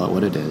 call it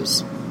what it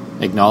is,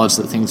 acknowledge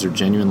that things are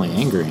genuinely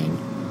angering,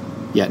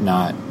 yet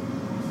not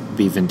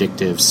be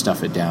vindictive,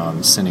 stuff it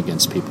down, sin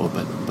against people,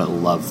 but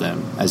love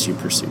them as you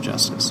pursue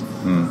justice.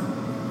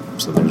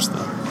 So there's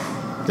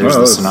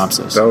the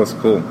synopsis. That was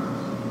cool.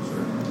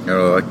 I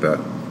really like that.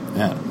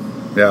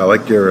 Yeah, I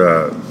like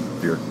your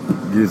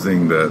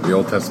using the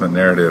Old Testament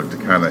narrative to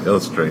kind of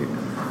illustrate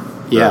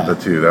the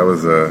two. That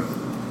was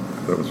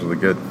really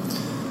good.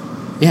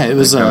 Yeah, it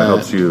was. It kind of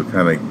helps you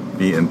kind of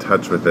be in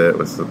touch with it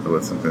with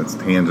something that's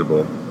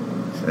tangible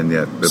and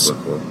yet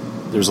biblical.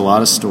 There's a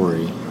lot of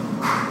story,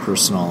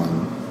 personal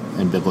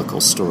and biblical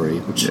story,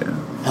 which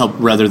help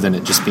rather than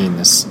it just being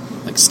this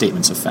like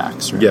statements of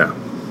facts. Right? Yeah,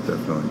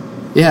 definitely.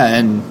 Yeah,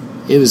 and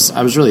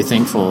I was really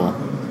thankful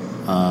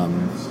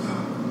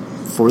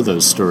for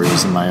those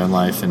stories in my own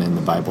life and in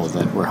the Bible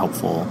that were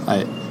helpful.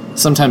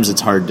 Sometimes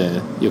it's hard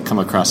you'll come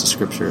across a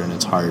scripture and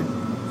it's hard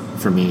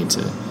for me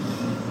to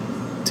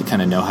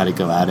kind of know how to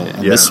go at it.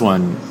 And this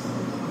one,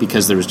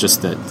 because there was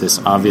just this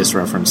obvious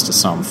reference to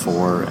Psalm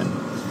 4, and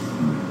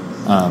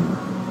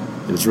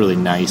it was really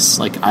nice.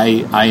 Like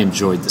I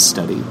enjoyed the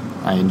study.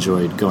 I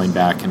enjoyed going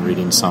back and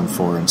reading Psalm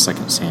 4 and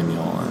 2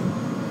 Samuel. And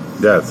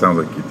it sounds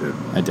like you did.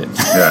 I did.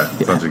 Yeah,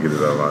 it sounds like you did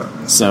that a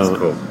lot. So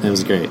cool. It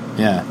was great.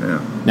 Yeah.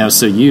 Now,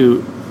 so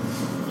you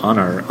on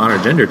our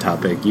gender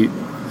topic,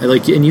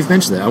 and you've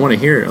mentioned that. I want to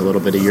hear a little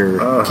bit of your.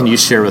 Can you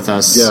share with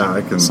us?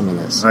 I can. Some of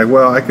this. I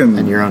can.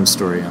 And your own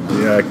story on that.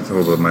 Yeah, I can tell a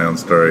little bit of my own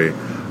story.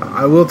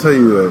 I will tell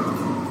you that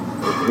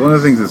one of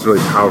the things that's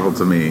really powerful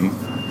to me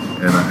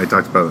and I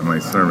talked about it in my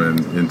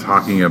sermon, in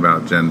talking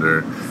about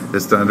gender,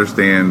 is to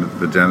understand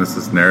the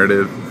Genesis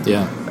narrative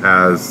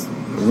as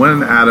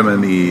when Adam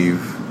and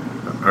Eve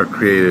are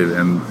created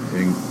and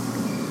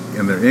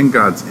they're in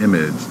God's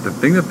image, the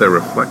thing that they're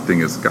reflecting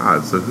is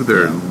God. So who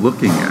they're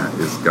looking at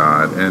is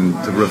God. And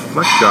to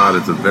reflect God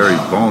is a very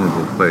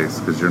vulnerable place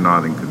because you're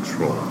not in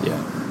control.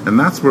 Yeah. And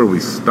that's where we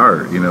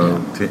start,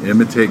 to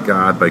imitate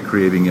God by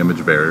creating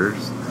image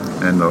bearers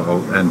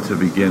and to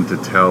begin to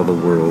tell the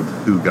world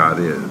who God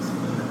is.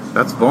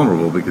 That's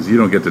vulnerable because you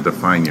don't get to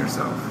define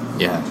yourself.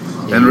 Yeah.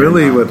 And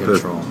really what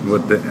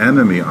the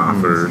enemy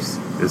offers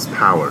is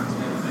power.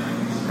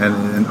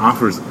 And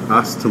offers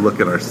us to look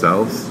at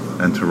ourselves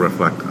and to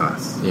reflect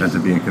us and to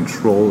be in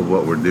control of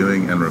what we're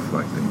doing and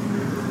reflecting.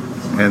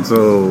 And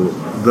so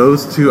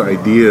those two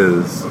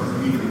ideas,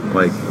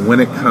 like when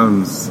it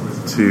comes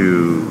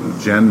to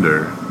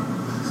gender,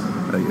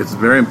 it's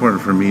very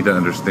important for me to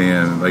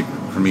understand,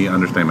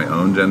 understanding my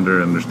own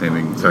gender,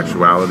 understanding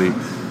sexuality,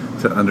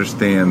 to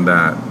understand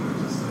that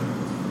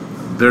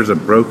there's a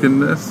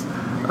brokenness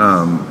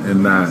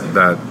in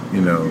that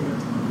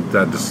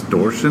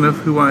distortion of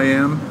who I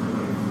am.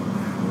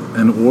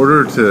 In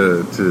order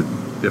to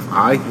if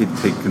I could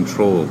take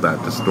control of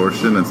that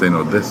distortion and say,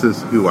 no, this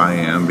is who I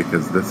am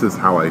because this is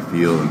how I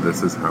feel and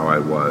this is how I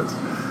was,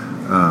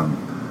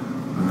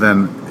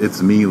 then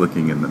it's me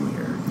looking in the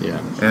mirror. Yeah.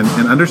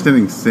 And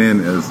understanding sin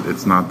as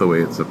it's not the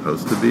way it's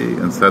supposed to be,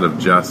 instead of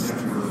just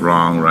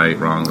wrong, right,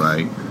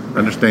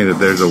 understanding that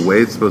there's a way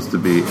it's supposed to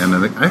be. And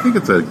I think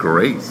it's a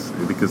grace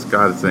because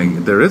God is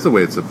saying there is a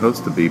way it's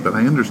supposed to be, but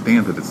I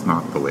understand that it's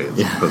not the way it's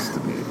supposed to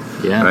be.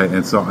 Yeah. Right?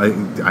 And so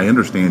I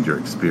understand your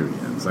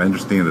experience. I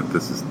understand that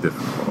this is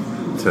difficult.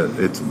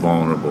 It's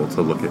vulnerable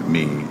to look at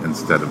me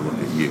instead of look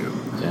at you.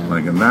 Yeah.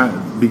 And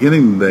that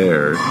beginning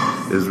there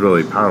is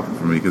really powerful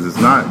for me because it's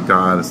not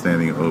God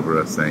standing over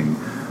us saying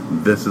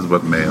this is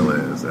what male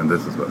is and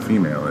this is what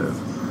female is.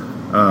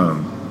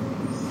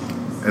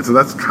 And so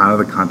that's kind of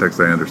the context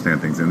I understand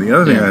things in. The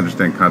other thing I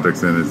understand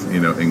context in is,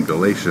 in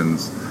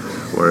Galatians,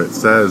 where it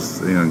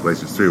says, in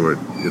Galatians 3, where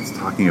it's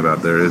talking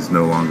about there is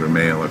no longer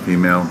male or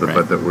female,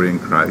 but that we're in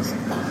Christ.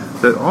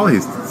 That all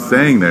he's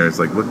saying there is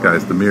like, look,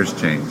 guys, the mirror's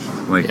changed.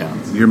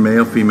 Your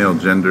male, female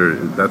gender,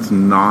 that's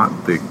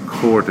not the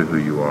core to who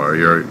you are.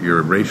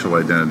 Your racial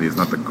identity is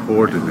not the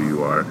core to who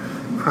you are.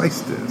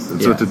 Christ is.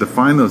 And so to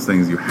define those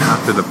things, you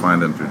have to define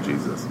them through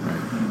Jesus.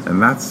 Right.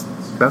 And that's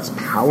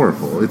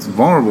powerful. It's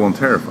vulnerable and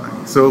terrifying.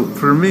 So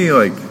for me,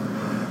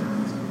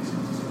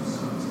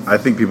 I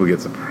think people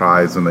get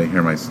surprised when they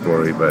hear my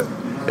story, but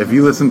if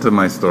you listen to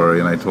my story,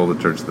 and I told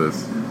the church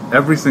this,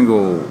 every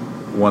single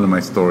one of my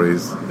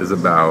stories is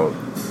about,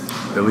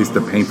 at least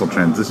the painful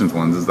transitions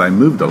ones, is that I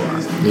moved a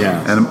lot.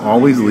 Yeah. And I'm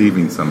always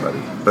leaving somebody.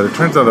 But it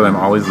turns out that I'm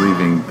always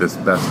leaving this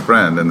best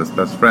friend, and this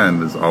best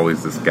friend is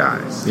always this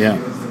guy. Yeah.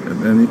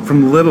 And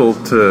from little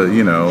to,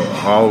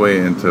 all the way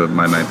into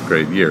my 9th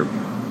grade year.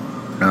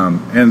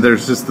 And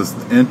there's just this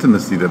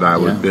intimacy that I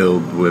would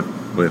build with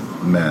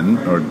men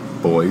or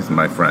boys,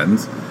 my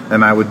friends,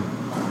 and I would,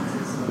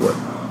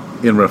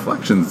 in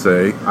reflection,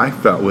 say I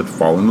would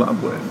fall in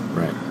love with.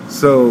 Right.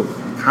 So,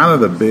 kind of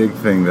the big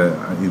thing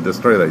the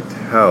story that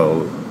I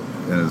tell,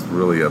 and is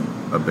really a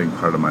big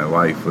part of my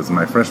life, was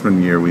my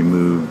freshman year. We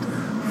moved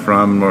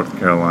from North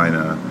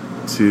Carolina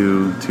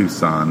to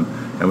Tucson,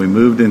 and we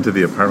moved into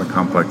the apartment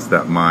complex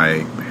that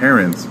my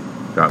parents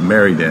got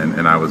married in,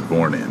 and I was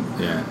born in.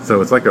 Yeah.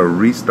 So it's like a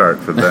restart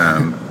for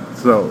them.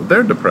 So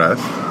they're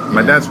depressed.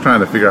 My dad's trying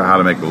to figure out how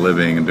to make a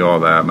living and do all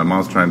that. My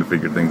mom's trying to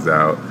figure things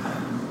out.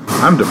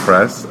 I'm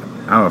depressed.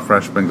 I'm a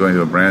freshman going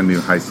to a brand new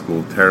high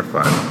school,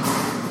 terrified.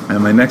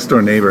 And my next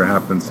door neighbor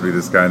happens to be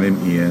this guy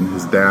named Ian.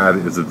 His dad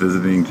is a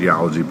visiting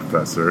geology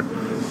professor.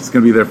 He's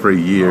going to be there for a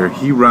year.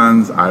 He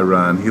runs, I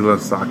run. He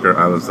loves soccer,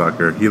 I love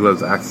soccer. He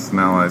loves Axis and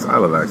Allies, I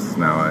love Axis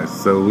and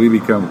Allies. So we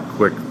become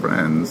quick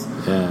friends.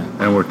 Yeah.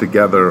 And we're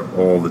together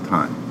all the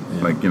time.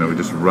 Yeah. We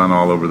just run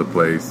all over the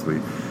place.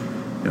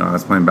 I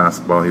was playing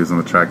basketball. He was on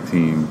the track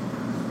team.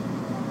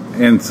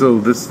 And so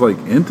this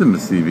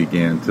intimacy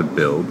began to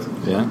build.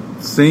 Yeah.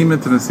 Same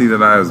intimacy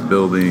that I was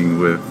building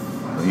with,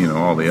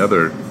 all the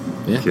other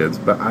kids.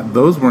 But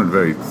those weren't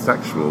very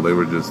sexual. They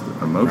were just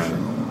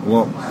emotional. Right.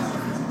 Well,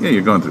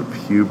 you're going through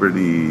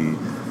puberty.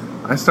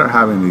 I start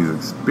having these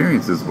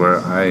experiences where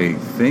I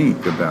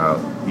think about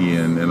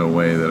Ian in a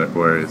way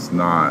where it's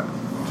not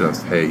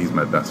just, hey, he's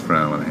my best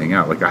friend, I want to hang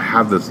out. I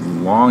have this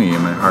longing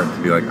in my heart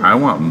to be I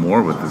want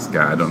more with this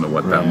guy. I don't know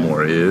what that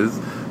more is,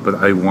 but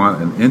I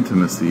want an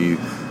intimacy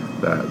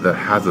that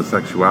has a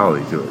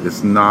sexuality to it.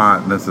 It's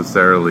not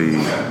necessarily,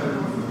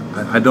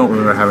 I don't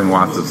remember having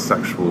lots of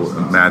sexual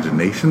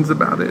imaginations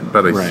about it,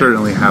 but I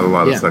certainly had a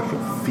lot of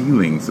sexual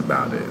feelings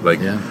about it.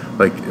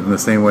 In the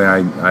same way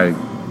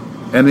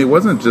and it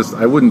wasn't just,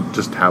 I wouldn't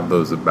just have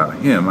those about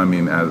him. I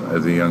mean,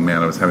 as a young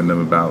man, I was having them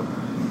about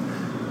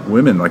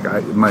women.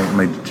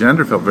 My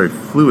gender felt very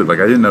fluid. I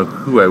didn't know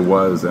who I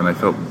was, and I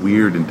felt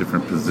weird in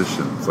different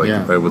positions.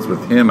 If I was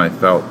with him, I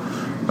felt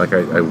like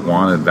I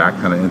wanted that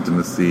kind of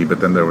intimacy,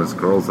 but then there was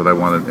girls that I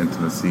wanted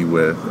intimacy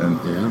with, and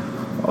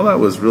all that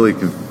was really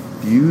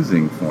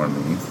confusing for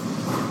me.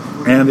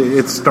 And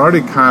it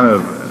started kind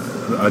of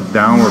a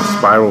downward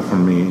spiral for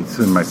me.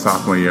 So in my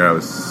sophomore year, I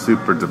was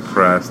super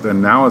depressed.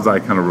 And now as I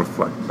kind of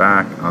reflect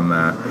back on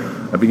that,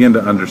 I begin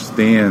to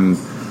understand,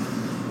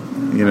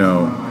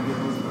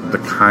 the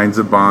kinds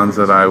of bonds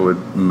that I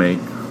would make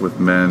with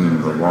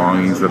men, the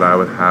longings that I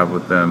would have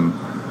with them.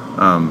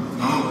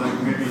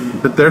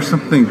 But there's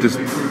something just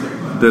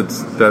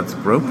that's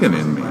broken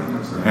in me.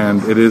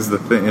 And it is the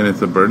thing, and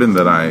it's a burden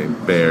that I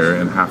bear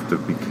and have to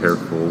be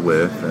careful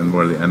with, and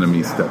where the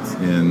enemy steps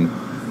in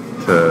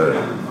to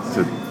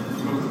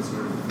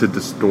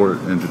distort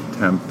and to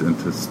tempt and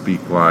to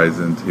speak lies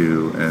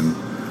into,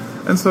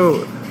 and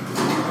so,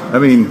 I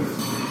mean,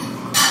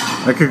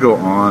 I could go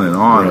on and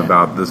on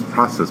about this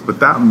process, but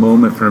that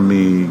moment for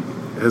me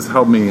has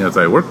helped me, as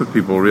I work with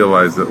people,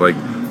 realize that, like,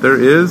 there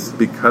is,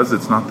 because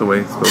it's not the way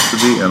it's supposed to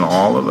be in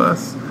all of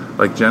us,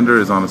 like, gender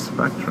is on a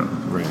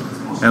spectrum. Right.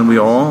 And we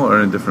all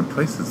are in different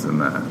places in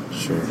that.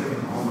 Sure.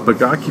 But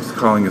God keeps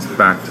calling us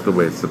back to the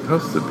way it's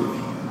supposed to be,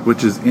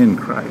 which is in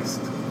Christ.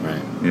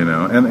 Right. And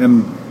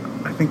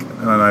I think,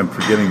 and I'm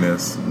forgetting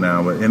this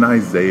now, but in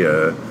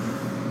Isaiah,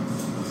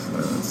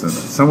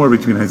 somewhere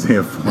between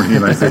Isaiah 40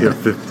 and Isaiah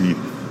 50,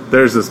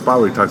 there's a spot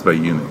where he talks about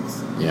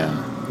eunuchs. Yeah.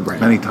 Right.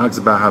 And he talks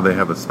about how they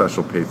have a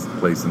special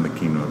place in the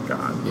kingdom of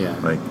God. Yeah.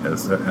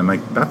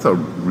 That's a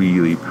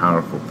really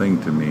powerful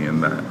thing to me,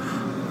 in that,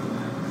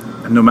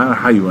 and no matter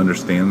how you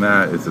understand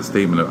that, it's a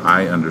statement of,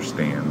 I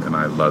understand and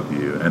I love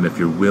you, and if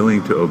you're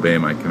willing to obey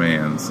my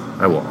commands,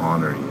 I will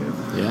honor you.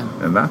 Yeah.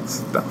 And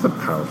that's a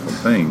powerful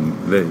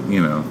thing that,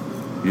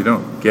 you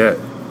don't get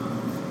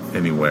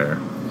anywhere.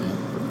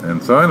 Yeah.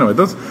 And so, anyway,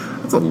 that's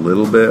a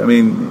little bit, I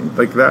mean,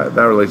 like, that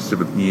relationship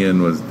with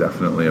Ian was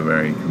definitely a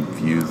very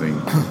confusing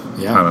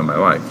time in my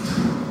life.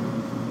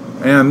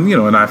 And,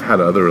 and I've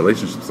had other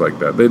relationships like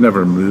that. They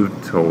never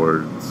moved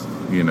towards,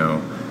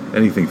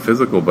 anything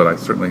physical, but I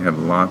certainly had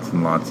lots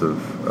and lots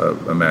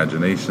of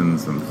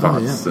imaginations and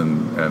thoughts,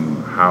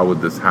 and how would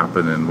this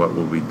happen, and what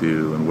will we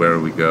do, and where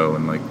will we go,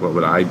 and, like, what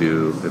would I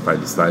do if I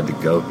decide to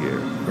go here?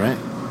 Right.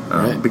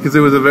 Because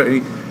it was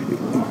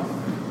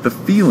the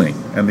feeling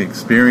and the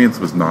experience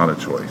was not a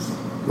choice.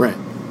 Right.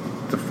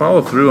 To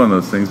follow through on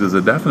those things is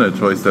a definite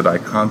choice that I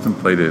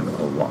contemplated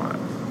a lot.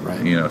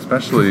 Right.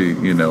 Especially,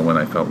 when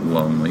I felt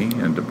lonely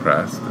and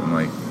depressed,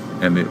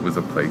 and it was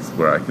a place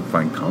where I could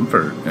find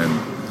comfort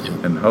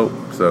and hope.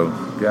 So,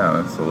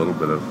 that's a little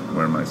bit of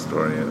where my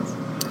story is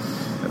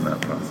in that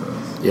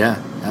process.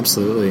 Yeah,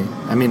 absolutely.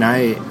 I mean,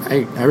 I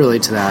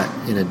relate to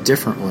that in a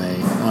different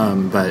way,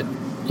 but,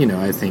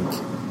 I think,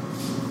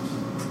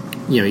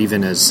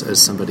 even as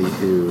somebody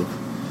who,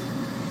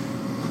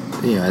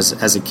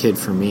 as a kid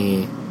for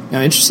me,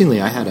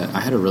 interestingly, I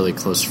had a really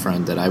close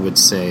friend that I would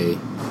say,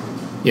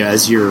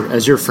 as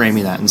you're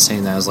framing that and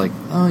saying that, I was like,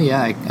 oh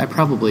yeah, I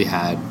probably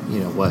had,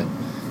 what,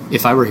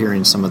 if I were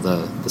hearing some of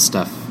the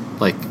stuff,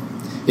 like,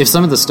 if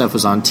some of the stuff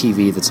was on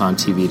TV that's on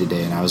TV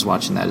today and I was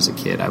watching that as a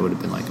kid, I would have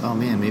been like, oh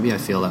man, maybe I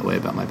feel that way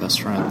about my best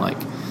friend. Like,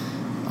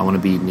 I want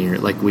to be near,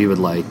 like, we would,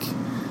 like,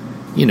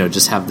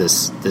 just have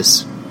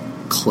this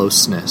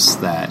closeness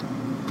that,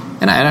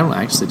 and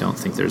I actually don't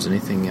think there's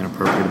anything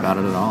inappropriate about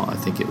it at all. I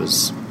think it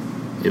was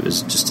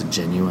just a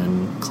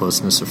genuine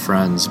closeness of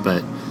friends,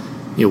 but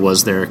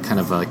was there kind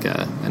of like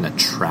an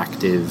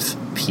attractive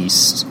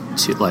piece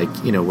to, like,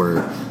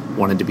 where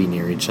wanted to be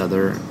near each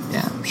other?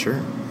 Yeah,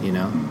 sure,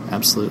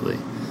 absolutely.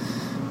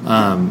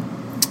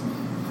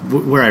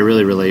 Where I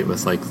really relate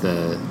with, like,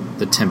 the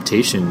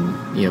temptation,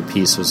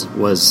 piece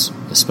was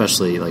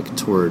especially, like,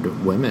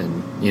 toward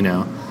women,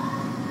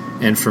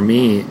 and for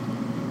me,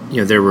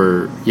 there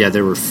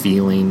were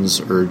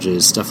feelings,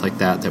 urges, stuff like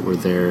that were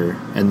there,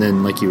 and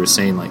then, like you were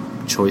saying, like,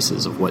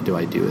 choices of what do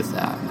I do with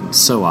that, and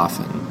so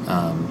often,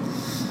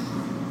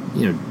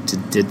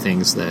 did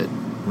things that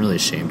I'm really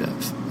ashamed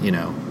of,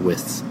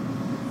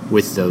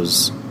 with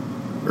those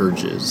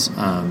urges,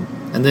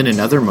 and then in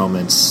other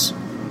moments,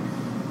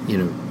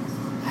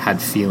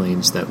 had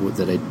feelings that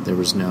there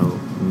was no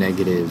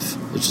negative.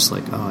 It's just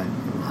like, oh,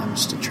 I'm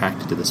just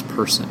attracted to this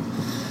person.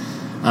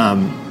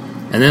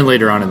 And then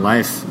later on in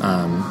life,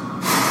 I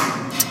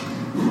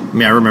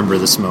remember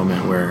this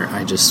moment where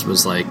I just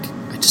was like,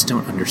 I just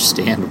don't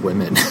understand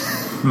women.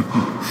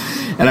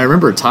 And I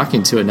remember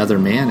talking to another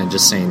man and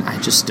just saying, I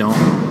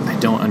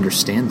don't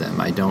understand them.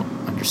 I don't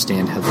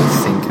understand how they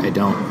think. I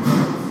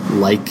don't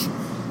like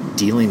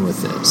dealing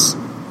with this.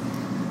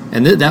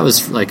 And that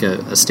was like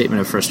a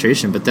statement of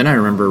frustration. But then I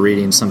remember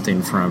reading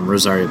something from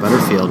Rosaria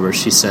Butterfield where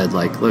she said,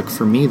 like, look,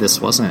 for me, this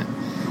wasn't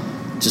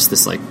just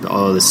this, like,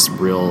 this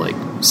real, like,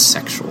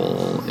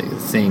 sexual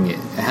thing. It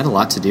had a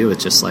lot to do with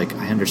just, like,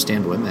 I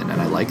understand women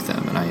and I like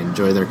them and I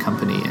enjoy their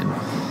company. And,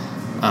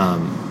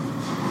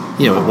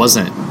 it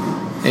wasn't,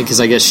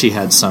 because I guess she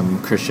had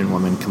some Christian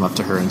woman come up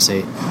to her and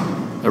say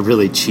a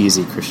really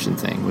cheesy Christian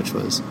thing, which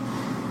was,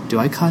 do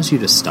I cause you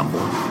to stumble?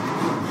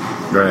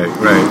 Right.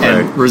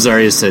 And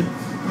Rosaria said,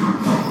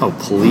 oh,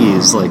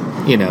 please, like,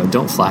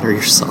 don't flatter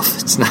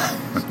yourself. It's not.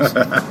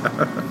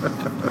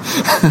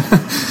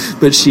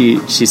 But she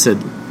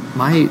said,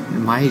 my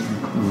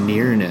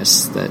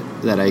nearness that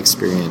I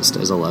experienced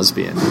as a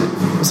lesbian.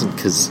 It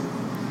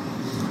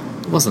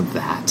wasn't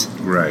that.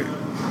 Right.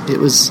 It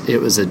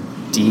was a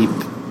deep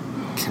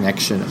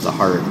connection of the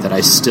heart that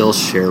I still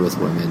share with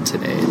women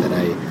today. That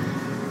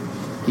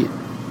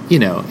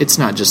it's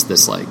not just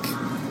this like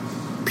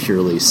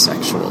purely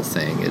sexual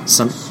thing. It's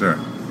some. Sure.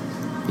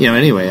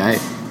 Anyway,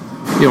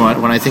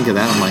 when I think of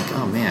that, I'm like,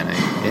 oh man,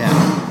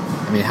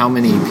 I mean, how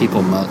many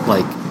people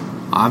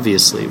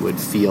obviously would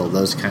feel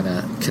those kind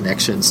of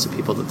connections to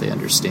people that they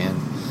understand.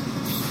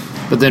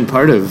 But then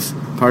part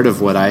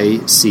of what I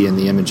see in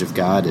the image of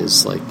God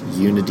is like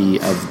unity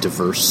of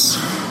diverse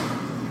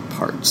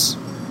parts,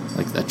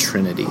 like a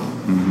trinity,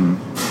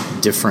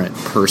 different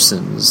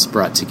persons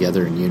brought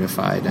together and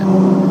unified,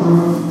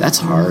 and that's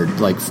hard.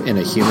 Like in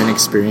a human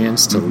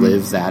experience, to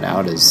live that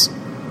out is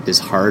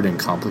hard and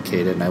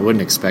complicated, and I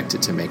wouldn't expect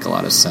it to make a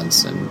lot of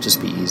sense and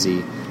just be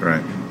easy.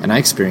 Right. And I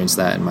experienced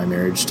that in my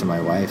marriage to my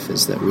wife,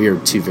 is that we are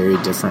two very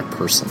different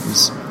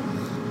persons,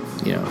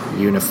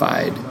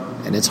 unified,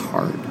 and it's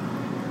hard.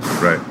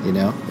 Right.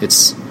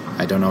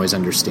 I don't always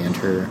understand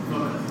her.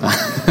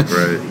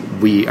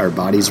 Right. Our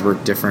bodies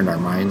work different, our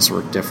minds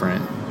work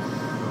different.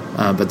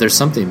 But there's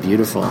something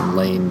beautiful in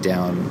laying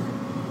down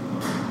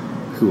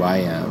who I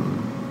am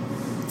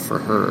for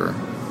her.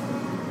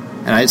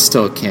 And I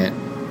still can't,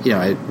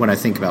 when I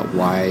think about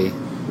why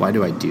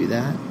do I do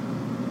that?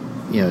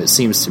 It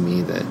seems to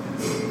me that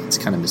it's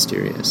kind of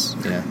mysterious,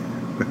 Yeah.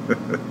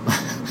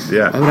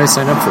 Why would I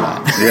sign up for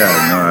that? Yeah,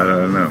 no, I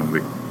don't know.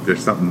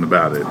 There's something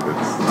about it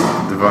that's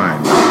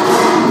divine.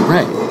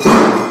 Right.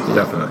 Yeah,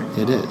 definitely.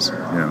 It is.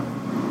 Yeah.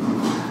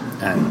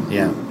 And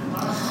yeah.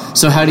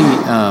 So how do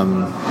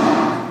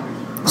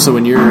you, so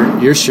when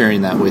you're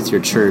sharing that with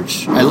your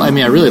church, I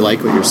really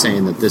like what you're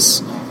saying,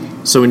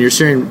 so when you're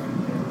sharing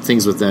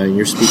things with them,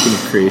 you're speaking of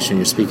creation,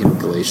 you're speaking of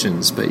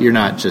Galatians, but you're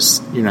not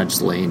just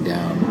laying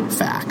down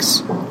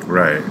facts.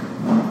 Right.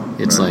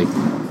 It's like,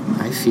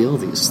 I feel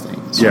these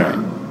things. Yeah.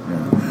 Right?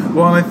 Yeah.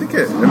 Well, and I think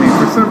for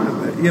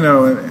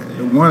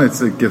some, one,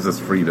 it gives us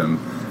freedom.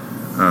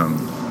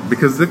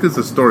 Because this is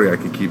a story I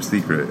could keep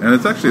secret, and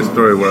it's actually a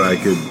story where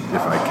if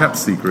I kept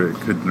secret,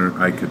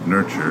 I could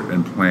nurture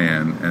and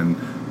plan and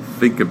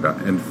think about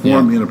and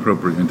form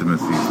inappropriate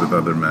intimacies with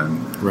other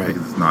men, right?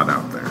 Because it's not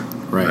out there,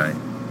 right?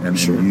 And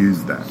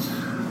use that.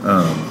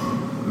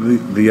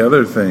 The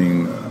other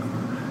thing,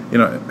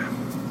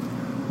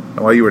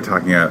 while you were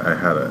talking, I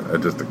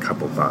had just a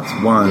couple thoughts.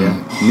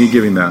 One, me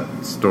giving that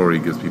story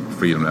gives people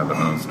freedom to have their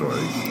own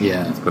stories.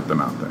 Yeah, let's put them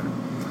out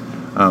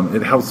there.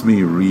 It helps me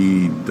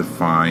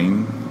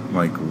redefine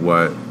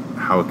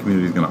how a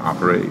community is going to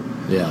operate.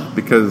 Yeah.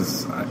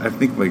 Because I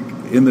think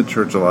in the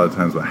church a lot of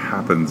times what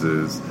happens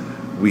is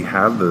we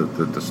have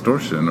the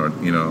distortion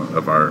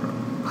of our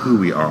who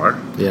we are.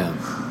 Yeah.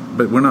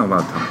 But we're not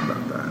allowed to talk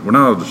about that. We're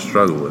not allowed to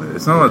struggle with it.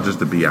 It's not allowed just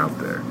to be out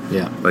there.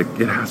 Yeah.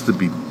 It has to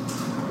be,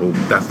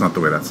 that's not the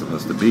way that's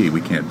supposed to be.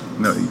 We can't,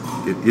 no,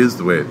 it is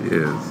the way it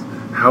is.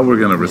 How we're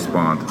going to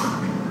respond to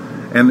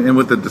that. And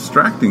with the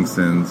distracting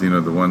sins,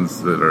 the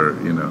ones that are,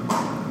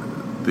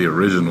 the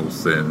original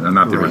sin, and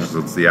not the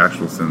original, it's the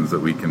actual sins that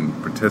we can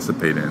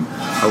participate in.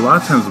 A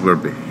lot of times we're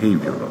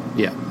behavioral.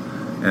 Yeah.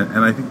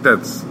 And I think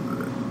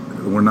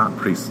we're not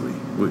priestly.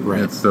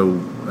 Right. So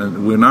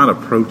we're not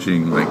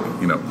approaching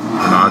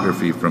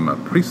pornography from a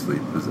priestly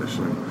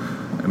position.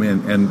 I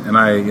mean, and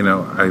I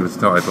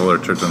told our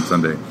church on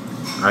Sunday,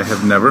 I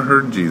have never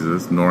heard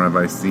Jesus, nor have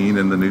I seen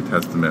in the New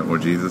Testament where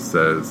Jesus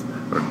says,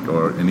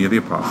 or any of the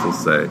apostles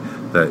say,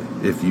 that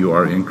if you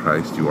are in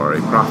Christ, you are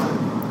a prophet.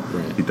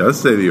 Right. He does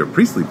say that you're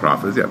priestly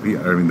prophets. Yeah,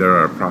 there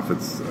are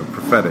prophets,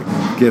 prophetic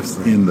gifts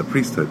in the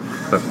priesthood,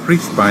 but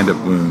priests bind up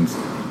wounds.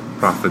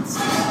 Prophets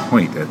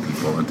point at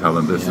people and tell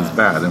them this is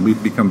bad, and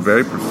we've become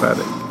very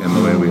prophetic in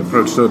the way we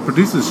approach. So it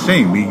produces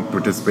shame. We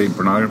participate in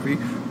pornography,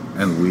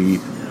 and we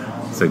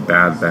say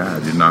bad,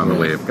 you're not in the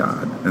way of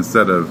God.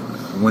 Instead of,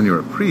 when you're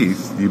a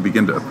priest, you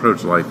begin to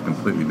approach life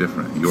completely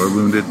different. You're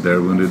wounded,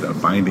 they're wounded, a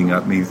binding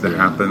up needs to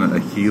happen, a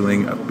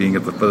healing, a being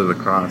at the foot of the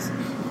cross.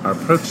 Our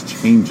approach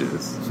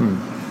changes.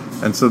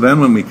 And so then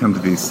when we come to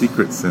these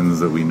secret sins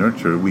that we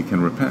nurture, we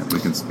can repent.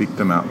 We can speak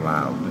them out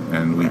loud,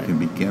 and we can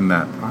begin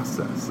that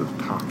process of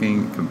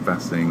talking,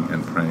 confessing,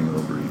 and praying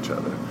over each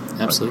other.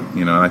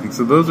 Absolutely. And I think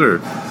so those are...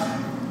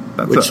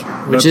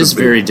 Which is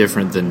very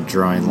different than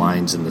drawing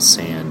lines in the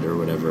sand or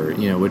whatever,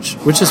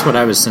 which is what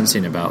I was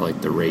sensing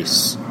about the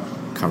race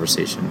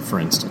conversation, for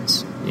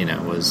instance,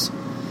 was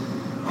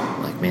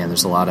man,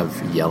 there's a lot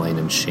of yelling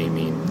and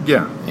shaming.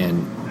 Yeah.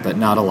 But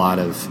not a lot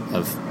of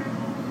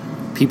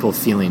people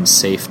feeling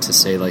safe to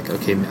say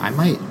okay,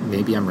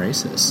 maybe I'm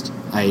racist.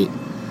 I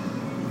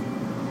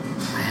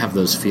have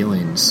those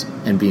feelings,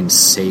 and being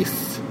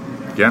safe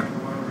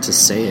to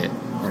say it,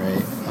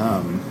 right?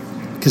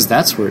 Because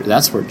that's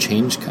where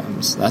change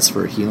comes. That's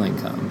where healing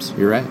comes.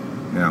 You're right.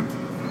 Yeah,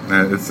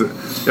 and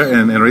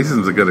and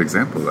racism is a good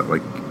example of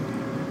that.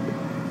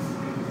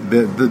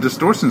 The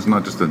distortion is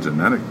not just a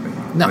genetic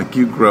thing. No.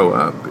 You grow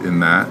up in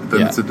that,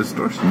 then it's a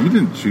distortion. You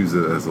didn't choose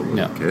it as a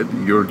little kid.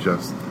 You're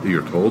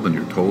told, and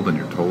you're told, and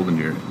you're told, and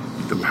you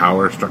the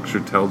power structure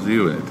tells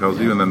you, and it tells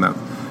you, and then that.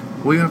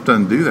 Well, you have to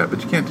undo that,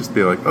 but you can't just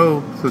be like,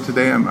 oh, so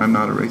today I'm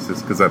not a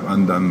racist because I've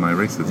undone my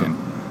racism.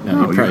 Yeah.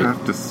 No, you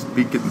have to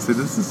speak it and say,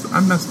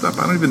 I'm messed up.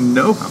 I don't even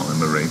know how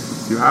I'm a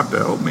racist. You have to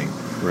help me.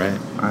 Right.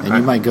 And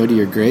you might go to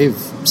your grave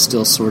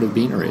still sort of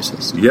being a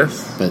racist.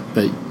 Yes. But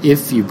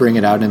if you bring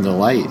it out into the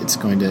light, it's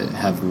going to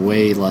have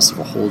way less of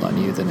a hold on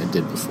you than it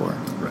did before.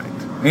 Right.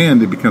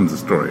 And it becomes a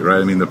story,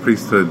 right? I mean, the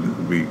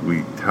priesthood,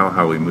 we tell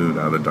how we moved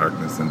out of the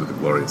darkness into the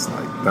glorious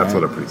light. That's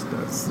what a priest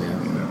does.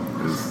 Yeah. You know,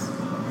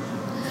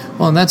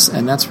 well,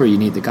 and that's where you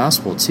need the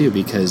gospel too,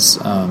 because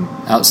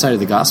outside of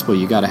the gospel,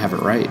 you got to have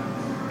it right.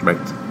 Right.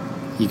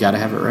 You got to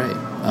have it right,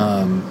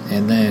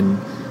 and then,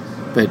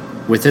 but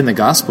within the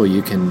gospel,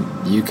 you can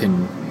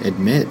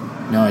admit,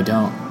 no, I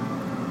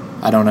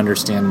don't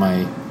understand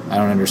my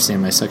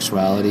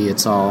sexuality.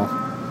 It's a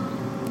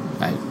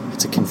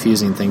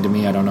confusing thing to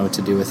me. I don't know what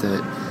to do with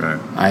it.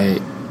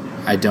 Right.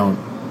 I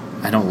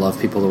don't love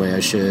people the way I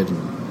should,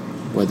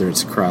 whether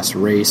it's across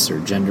race or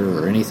gender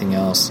or anything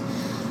else.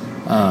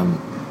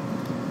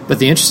 But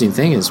the interesting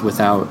thing is,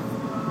 without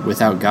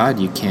God,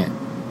 you can't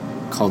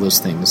call those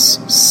things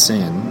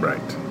sin.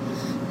 Right.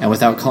 And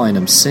without calling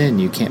them sin,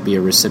 you can't be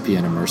a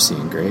recipient of mercy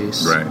and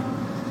grace. Right.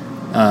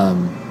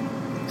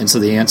 And so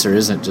the answer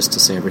isn't just to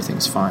say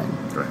everything's fine.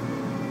 Right.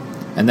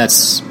 And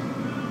that's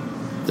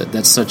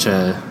such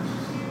a...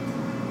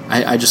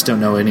 I just don't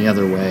know any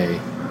other way,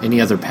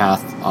 any other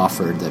path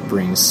offered that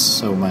brings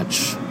so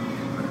much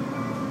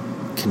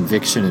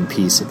conviction and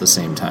peace at the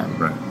same time.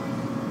 Right.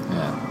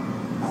 Yeah.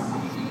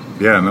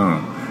 Yeah, no.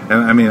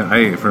 And I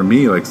mean, for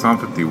me, like, Psalm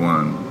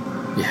 51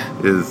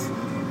 is,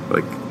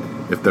 like,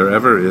 if there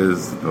ever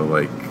is the,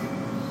 like,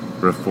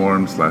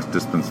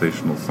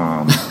 reformed/dispensational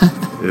psalm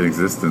in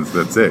existence,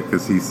 that's it.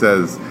 Because he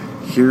says,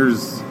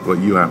 here's what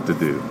you have to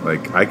do.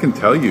 Like, I can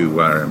tell you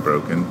where I'm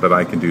broken, but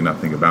I can do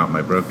nothing about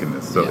my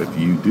brokenness. So if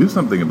you do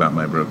something about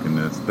my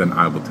brokenness, then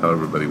I will tell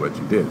everybody what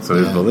you did. So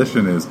his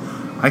volition is,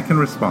 I can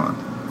respond.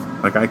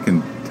 Like, I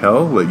can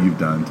tell what you've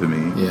done to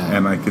me,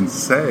 and I can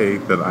say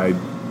that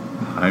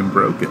I'm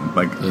broken.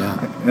 Like,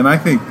 and I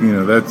think, you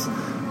know, that's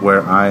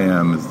where I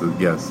am, is that,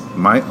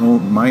 my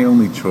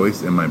only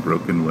choice in my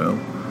broken will,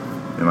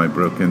 in my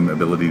broken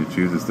ability to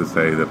choose, is to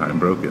say that I'm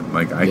broken.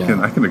 Like, I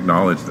can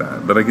acknowledge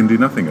that, but I can do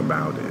nothing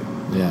about it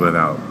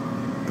without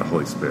the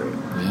Holy Spirit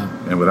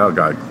and without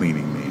God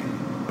cleaning me.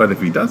 But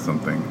if he does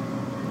something,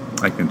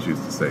 I can choose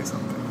to say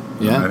something.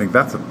 Yeah. And I think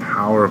that's a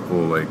powerful,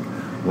 like,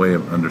 way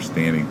of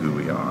understanding who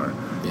we are.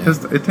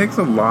 Because it takes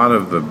a lot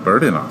of the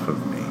burden off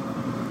of me.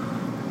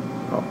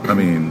 I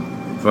mean,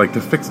 like,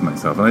 to fix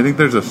myself. And I think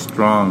there's a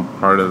strong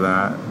part of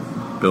that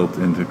built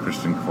into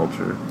Christian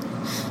culture.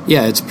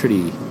 Yeah, it's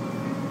pretty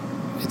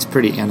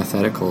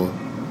antithetical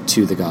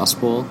to the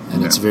gospel,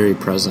 and it's very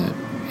present.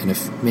 And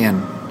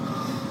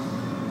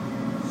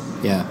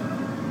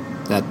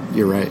that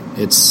you're right.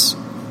 It's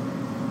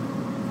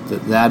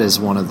that is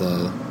one of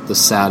the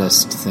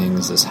saddest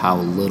things, is how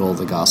little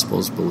the gospel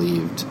is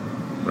believed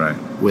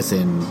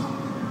within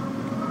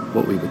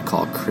what we would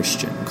call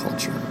Christian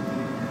culture.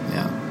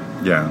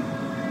 Yeah.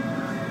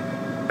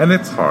 And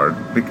it's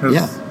hard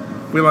because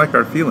we like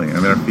our feeling. I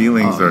mean, our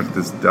feelings are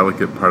this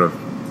delicate part of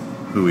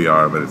who we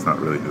are, but it's not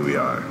really who we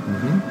are.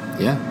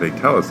 Mm-hmm. Yeah. They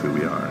tell us who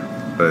we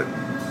are, but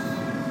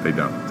they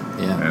don't.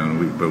 Yeah.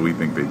 But we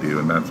think they do,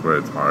 and that's where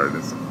it's hard.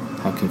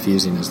 How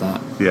confusing is that?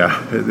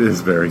 Yeah, it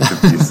is very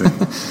confusing.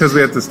 Because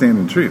we have to stand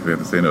in truth. We have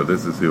to say, no,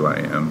 this is who I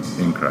am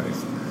in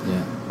Christ.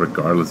 Yeah.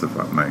 Regardless of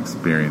what my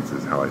experience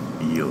is, how I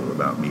feel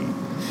about me.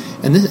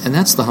 And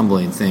that's the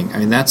humbling thing. I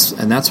mean, that's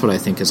what I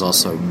think is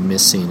also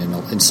missing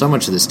in so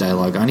much of this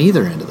dialogue on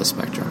either end of the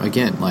spectrum.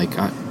 Again,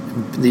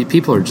 the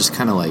people are just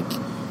kind of like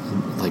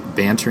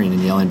bantering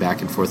and yelling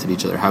back and forth at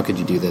each other. How could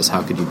you do this?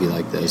 How could you be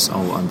like this?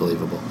 Oh,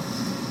 unbelievable.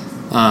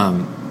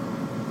 And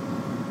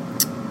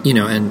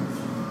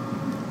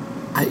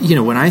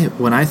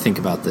when I think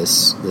about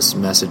this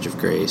message of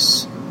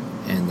grace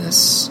and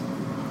this,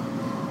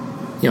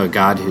 a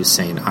God who's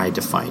saying, I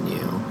define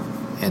you,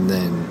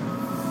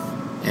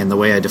 and the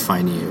way I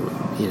define you,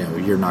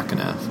 you're not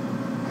gonna,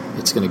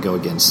 it's gonna go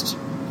against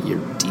your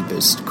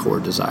deepest core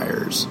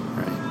desires,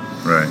 right?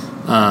 Right.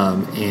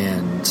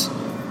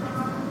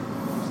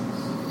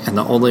 And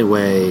the only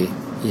way,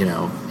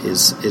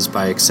 is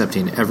by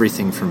accepting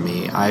everything from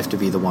me. I have to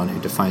be the one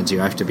who defines you.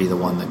 I have to be the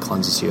one that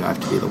cleanses you. I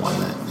have to be the one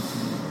that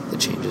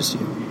changes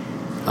you.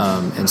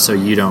 And so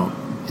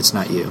it's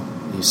not you.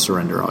 You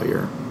surrender all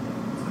your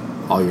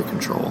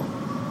control.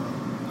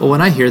 Well, when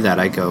I hear that,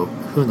 I go,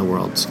 who in the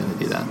world is going to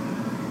do that?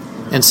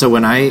 And so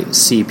when I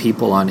see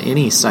people on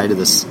any side of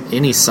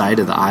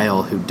the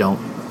aisle who don't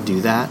do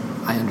that,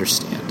 I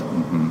understand.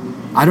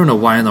 Mm-hmm. I don't know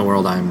why in the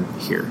world I'm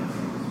here.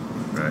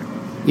 Right.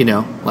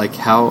 Like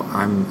how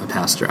I'm a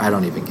pastor, I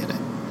don't even get it.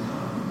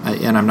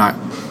 And I'm not,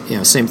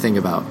 same thing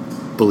about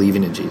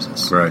believing in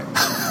Jesus. Right.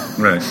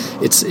 Right.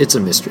 It's a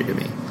mystery to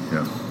me.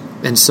 Yeah.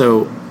 And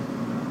so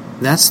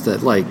that's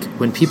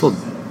when people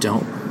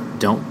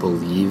don't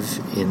believe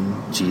in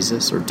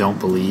Jesus, or don't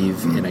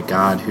believe in a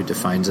God who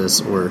defines us,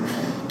 or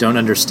don't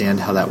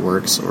understand how that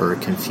works or are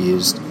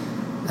confused,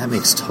 that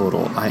makes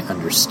total. I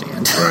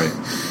understand.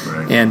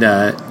 Right. And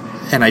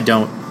I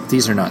don't.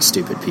 These are not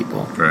stupid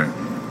people. Right.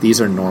 These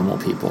are normal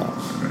people.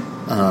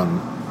 Right.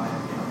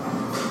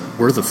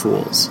 We're the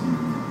fools.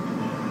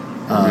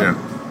 Yeah.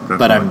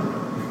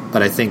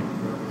 But I think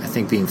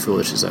being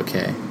foolish is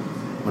okay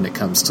when it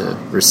comes to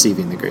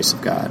receiving the grace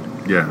of God.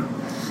 Yeah.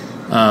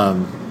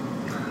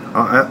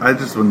 I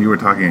just, when you were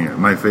talking,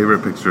 my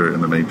favorite picture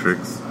in The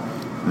Matrix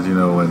is,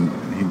 when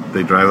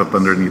they drive up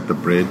underneath the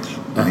bridge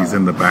and he's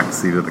in the back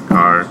seat of the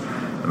car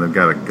and they've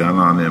got a gun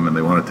on him and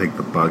they want to take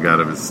the bug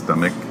out of his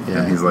stomach. Yeah.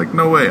 And he's like,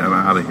 no way, I'm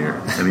out of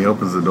here. And he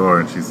opens the door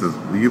and she says,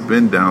 well, you've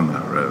been down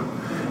that road.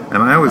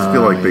 And I always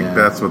feel like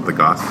that's what the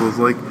gospel is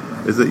like,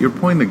 is that you're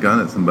pointing a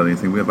gun at somebody and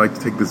saying, we'd like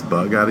to take this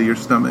bug out of your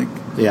stomach.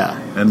 Yeah.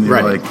 And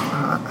you're like,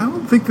 I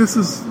don't think this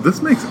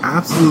makes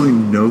absolutely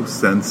no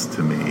sense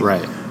to me.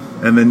 Right.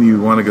 And then you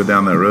want to go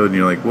down that road and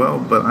you're like, well,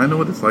 but I know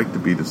what it's like to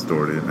be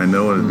distorted. I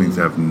know what it means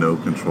to have no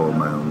control of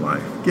my own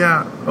life.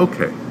 Yeah,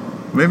 okay.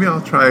 Maybe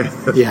I'll try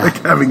like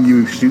having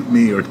you shoot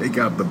me or take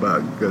out the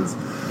bug.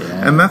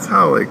 And that's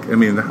how,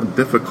 how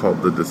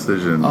difficult the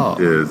decision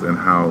is and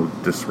how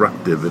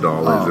disruptive it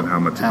all is and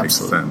how much it makes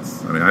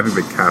sense. I mean, I think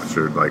they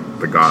captured,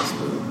 the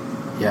gospel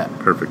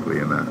perfectly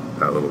in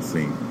that little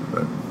scene.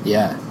 But.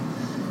 Yeah.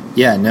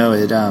 Yeah, no,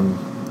 it,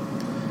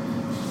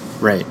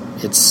 right.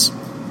 It's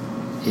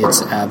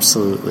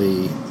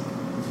absolutely,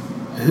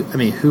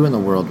 who in the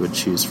world would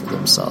choose for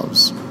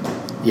themselves?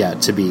 Yeah,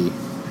 to be,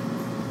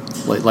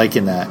 like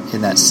in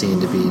that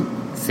scene, to be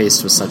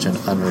faced with such an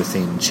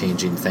unearthing,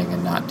 changing thing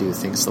and not do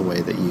things the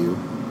way that you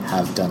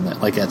have done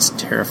that. That's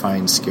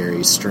terrifying,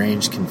 scary,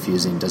 strange,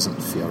 confusing,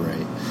 doesn't feel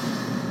right.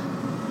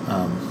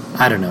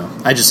 I don't know.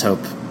 I just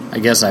hope, I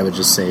guess I would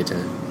just say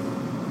to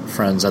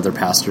friends, other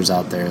pastors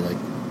out there,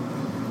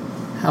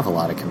 have a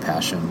lot of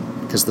compassion,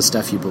 because the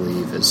stuff you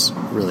believe is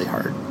really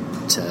hard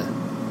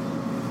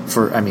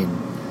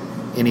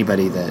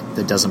anybody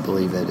that doesn't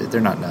believe it,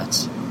 they're not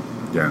nuts.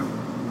 Yeah,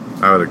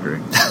 I would agree.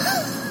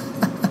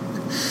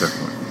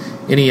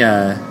 Definitely.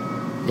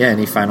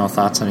 Any final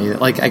thoughts on either?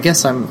 I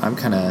guess I'm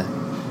kind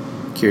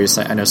of curious.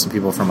 I know some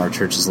people from our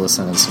churches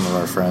listen and some of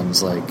our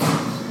friends,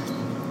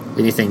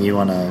 anything you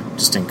want to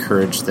just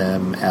encourage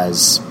them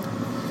as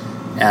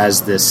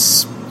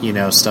this,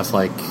 stuff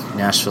like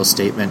Nashville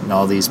Statement and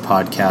all these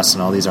podcasts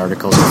and all these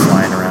articles are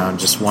flying around,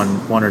 just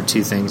one or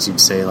two things you'd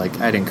say,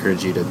 I'd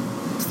encourage you to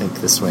think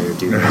this way or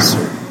do this.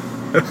 Or...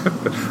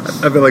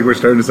 I feel like we're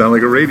starting to sound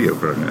like a radio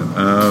program.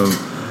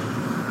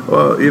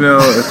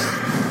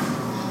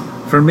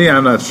 For me,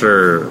 I'm not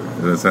sure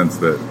in the sense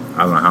that I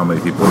don't know how many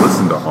people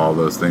listen to all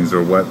those things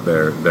or what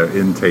their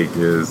intake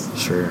is.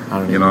 Sure.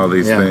 In all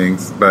these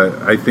things.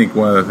 But I think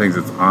one of the things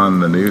that's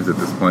on the news at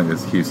this point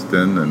is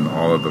Houston and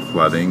all of the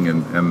flooding.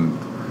 And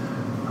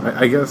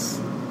I guess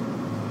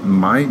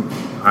I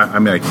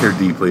care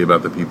deeply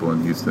about the people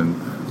in Houston,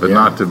 but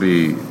not to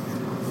be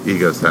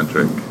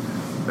egocentric.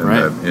 And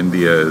that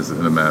India is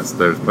in a mess.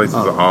 There's places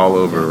all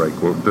over,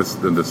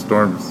 the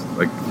storms,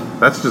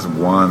 that's just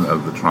one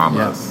of the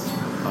traumas. Yeah.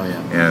 Oh,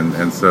 yeah.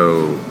 And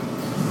so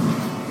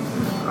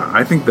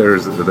I think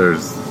there's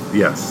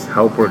yes,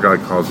 help where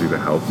God calls you to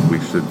help. We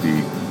should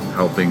be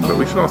helping, but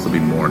we should also be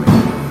mourning,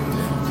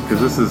 because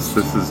this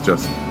is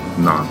just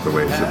not the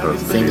way it's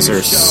supposed to be. Things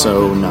are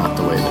so not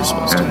the way they're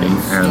supposed to be.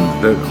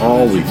 And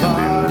all we can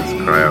do is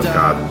cry out,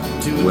 God,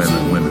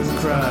 when is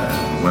this?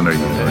 When are you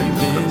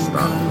going to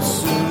stop?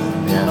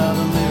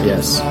 Yeah.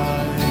 Yes.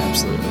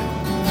 Absolutely.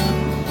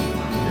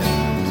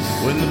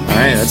 All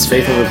right, that's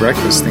Faith Over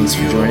Breakfast. Thanks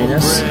for joining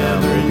us.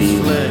 We'll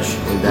be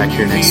back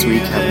here next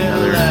week, having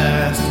another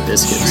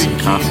biscuit and some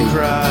coffee.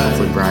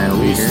 Hopefully Brian will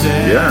be here.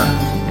 Yeah.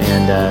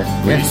 And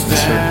thanks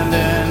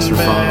for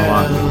following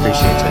along. We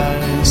appreciate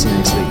it. See you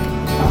next week.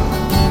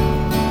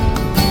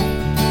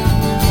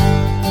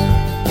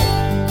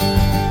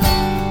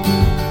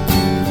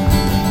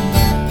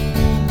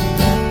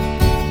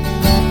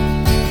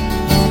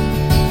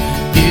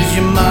 Is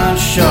your mind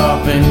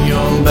sharp and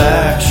your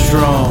back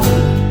strong?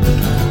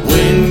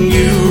 When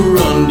you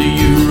run, do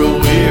you grow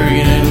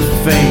weary and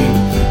faint?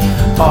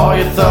 Are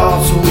your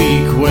thoughts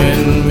weak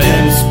when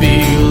men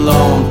speak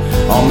long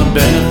on the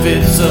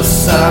benefits of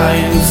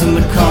science and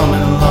the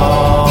common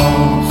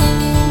laws?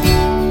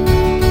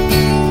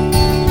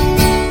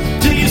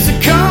 Do you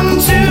succumb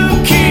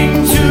to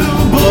king, to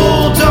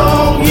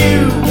bulldog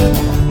you?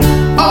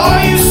 Are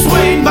you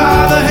swayed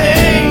by the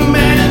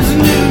hangman's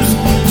news?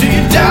 Do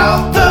you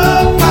doubt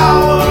the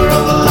power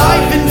of the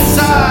life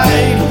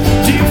inside?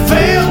 Do you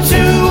fail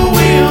to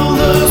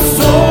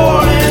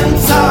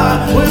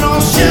when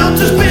all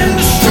shelter's been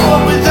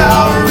destroyed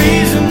without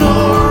reason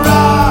or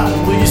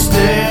rhyme? Will you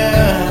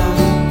stand?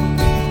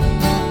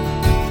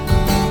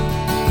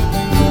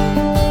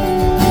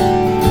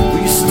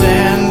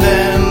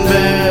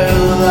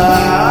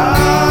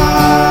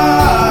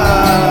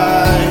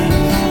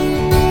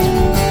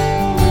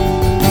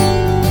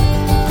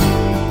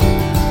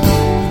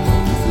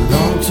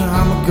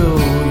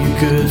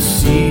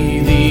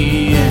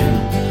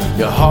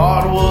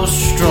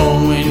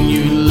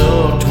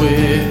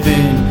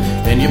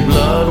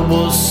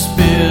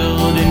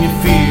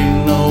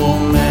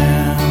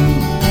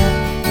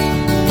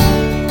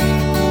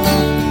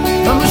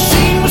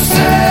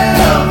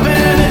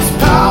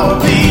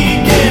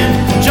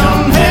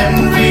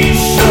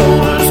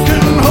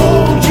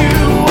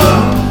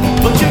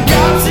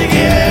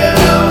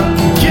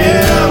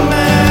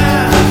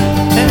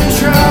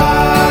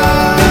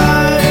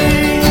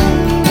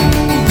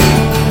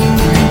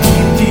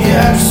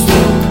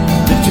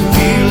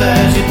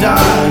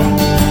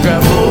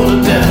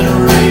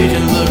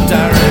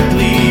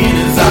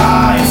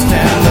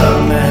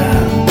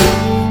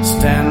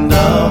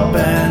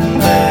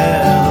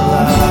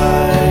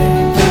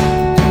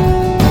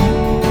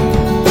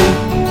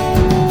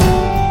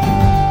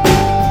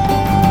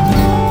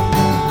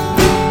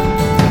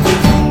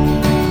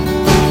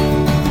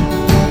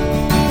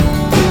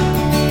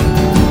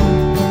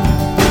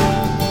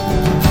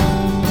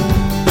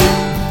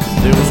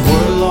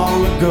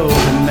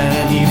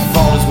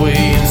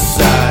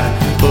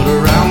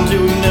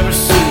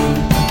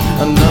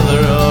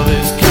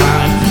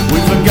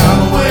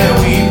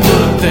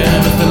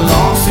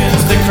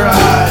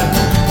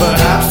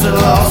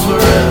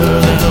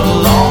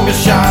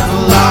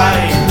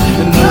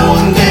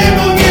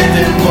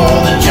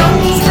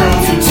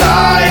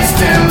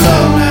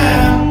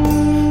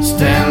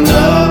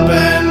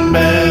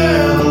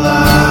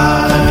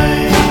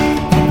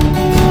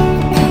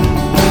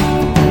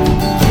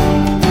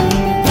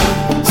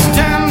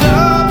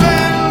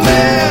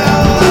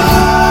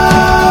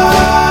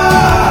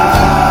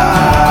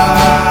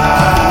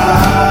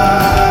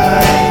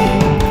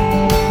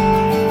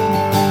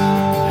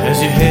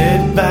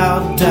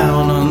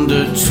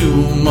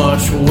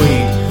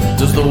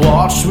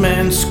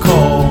 watchman's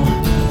call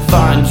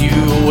find you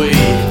awake?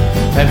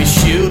 Have you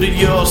shielded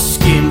your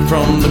skin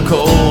from the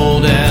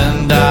cold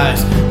and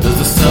ice? Does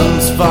the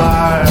sun's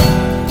fire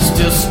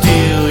still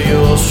steal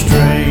your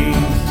strength?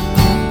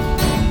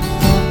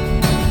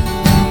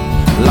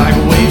 Like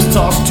waves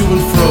tossed to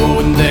and fro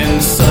and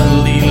then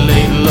suddenly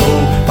laid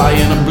low by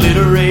an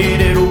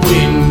obliterated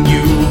wind,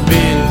 you've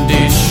been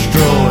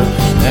destroyed,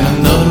 and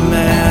another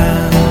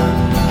man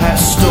has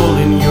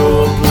stolen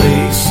your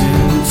place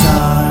in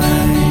time.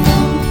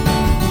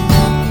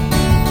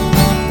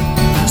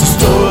 So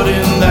stored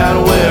in that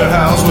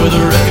warehouse where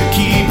the record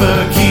keeper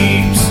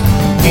keeps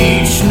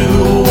each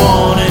new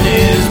one in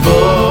his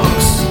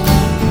books.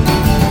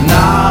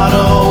 Not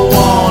a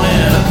one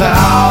in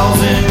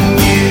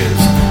 1,000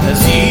 years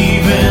has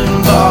even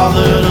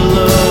bothered to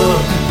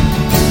look.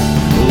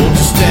 Won't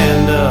you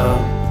stand up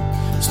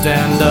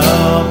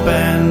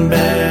and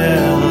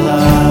bear the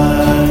light?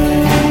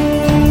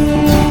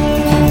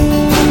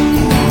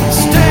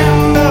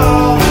 Stand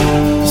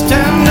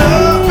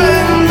up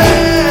and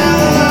bear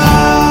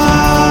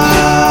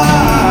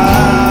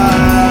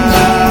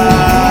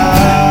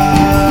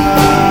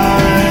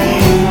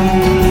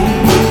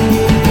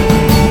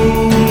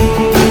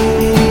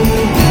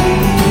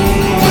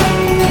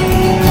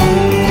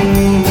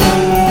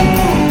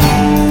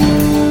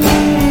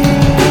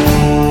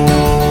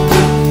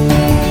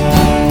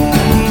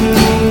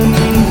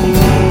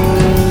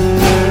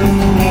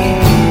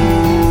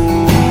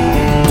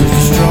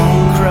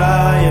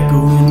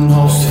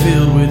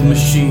the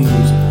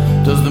machines.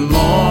 Does the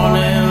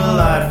morning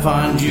light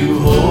find you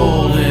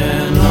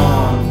holding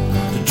on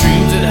to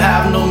dreams that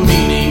have no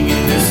meaning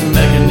in this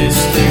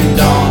mechanistic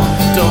dawn?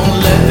 Don't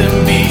let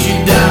them beat you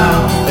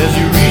down as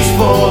you reach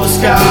for the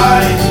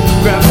sky.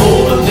 Grab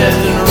hold of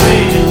death and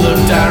rage and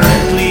look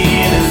directly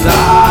in his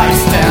eyes.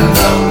 Stand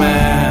up,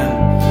 man.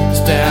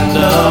 Stand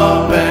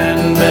up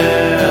and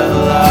bear the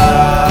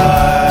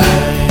light.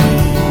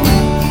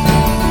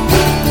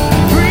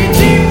 Breathe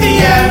deep the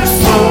air of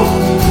smoke.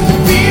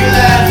 Feel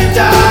that you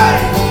die.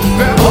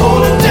 Grab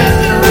hold of death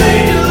and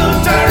rage and look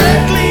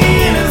directly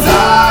in his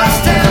eyes.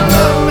 Stand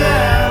up,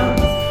 man.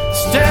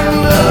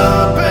 Stand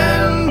up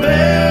and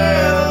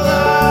bear the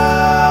light.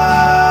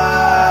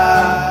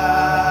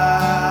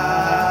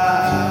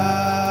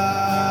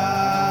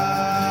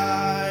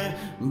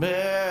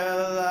 Bear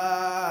the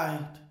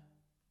light.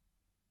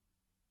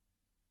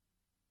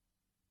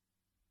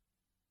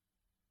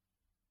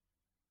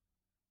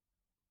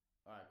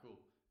 All right, cool.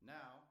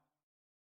 Now.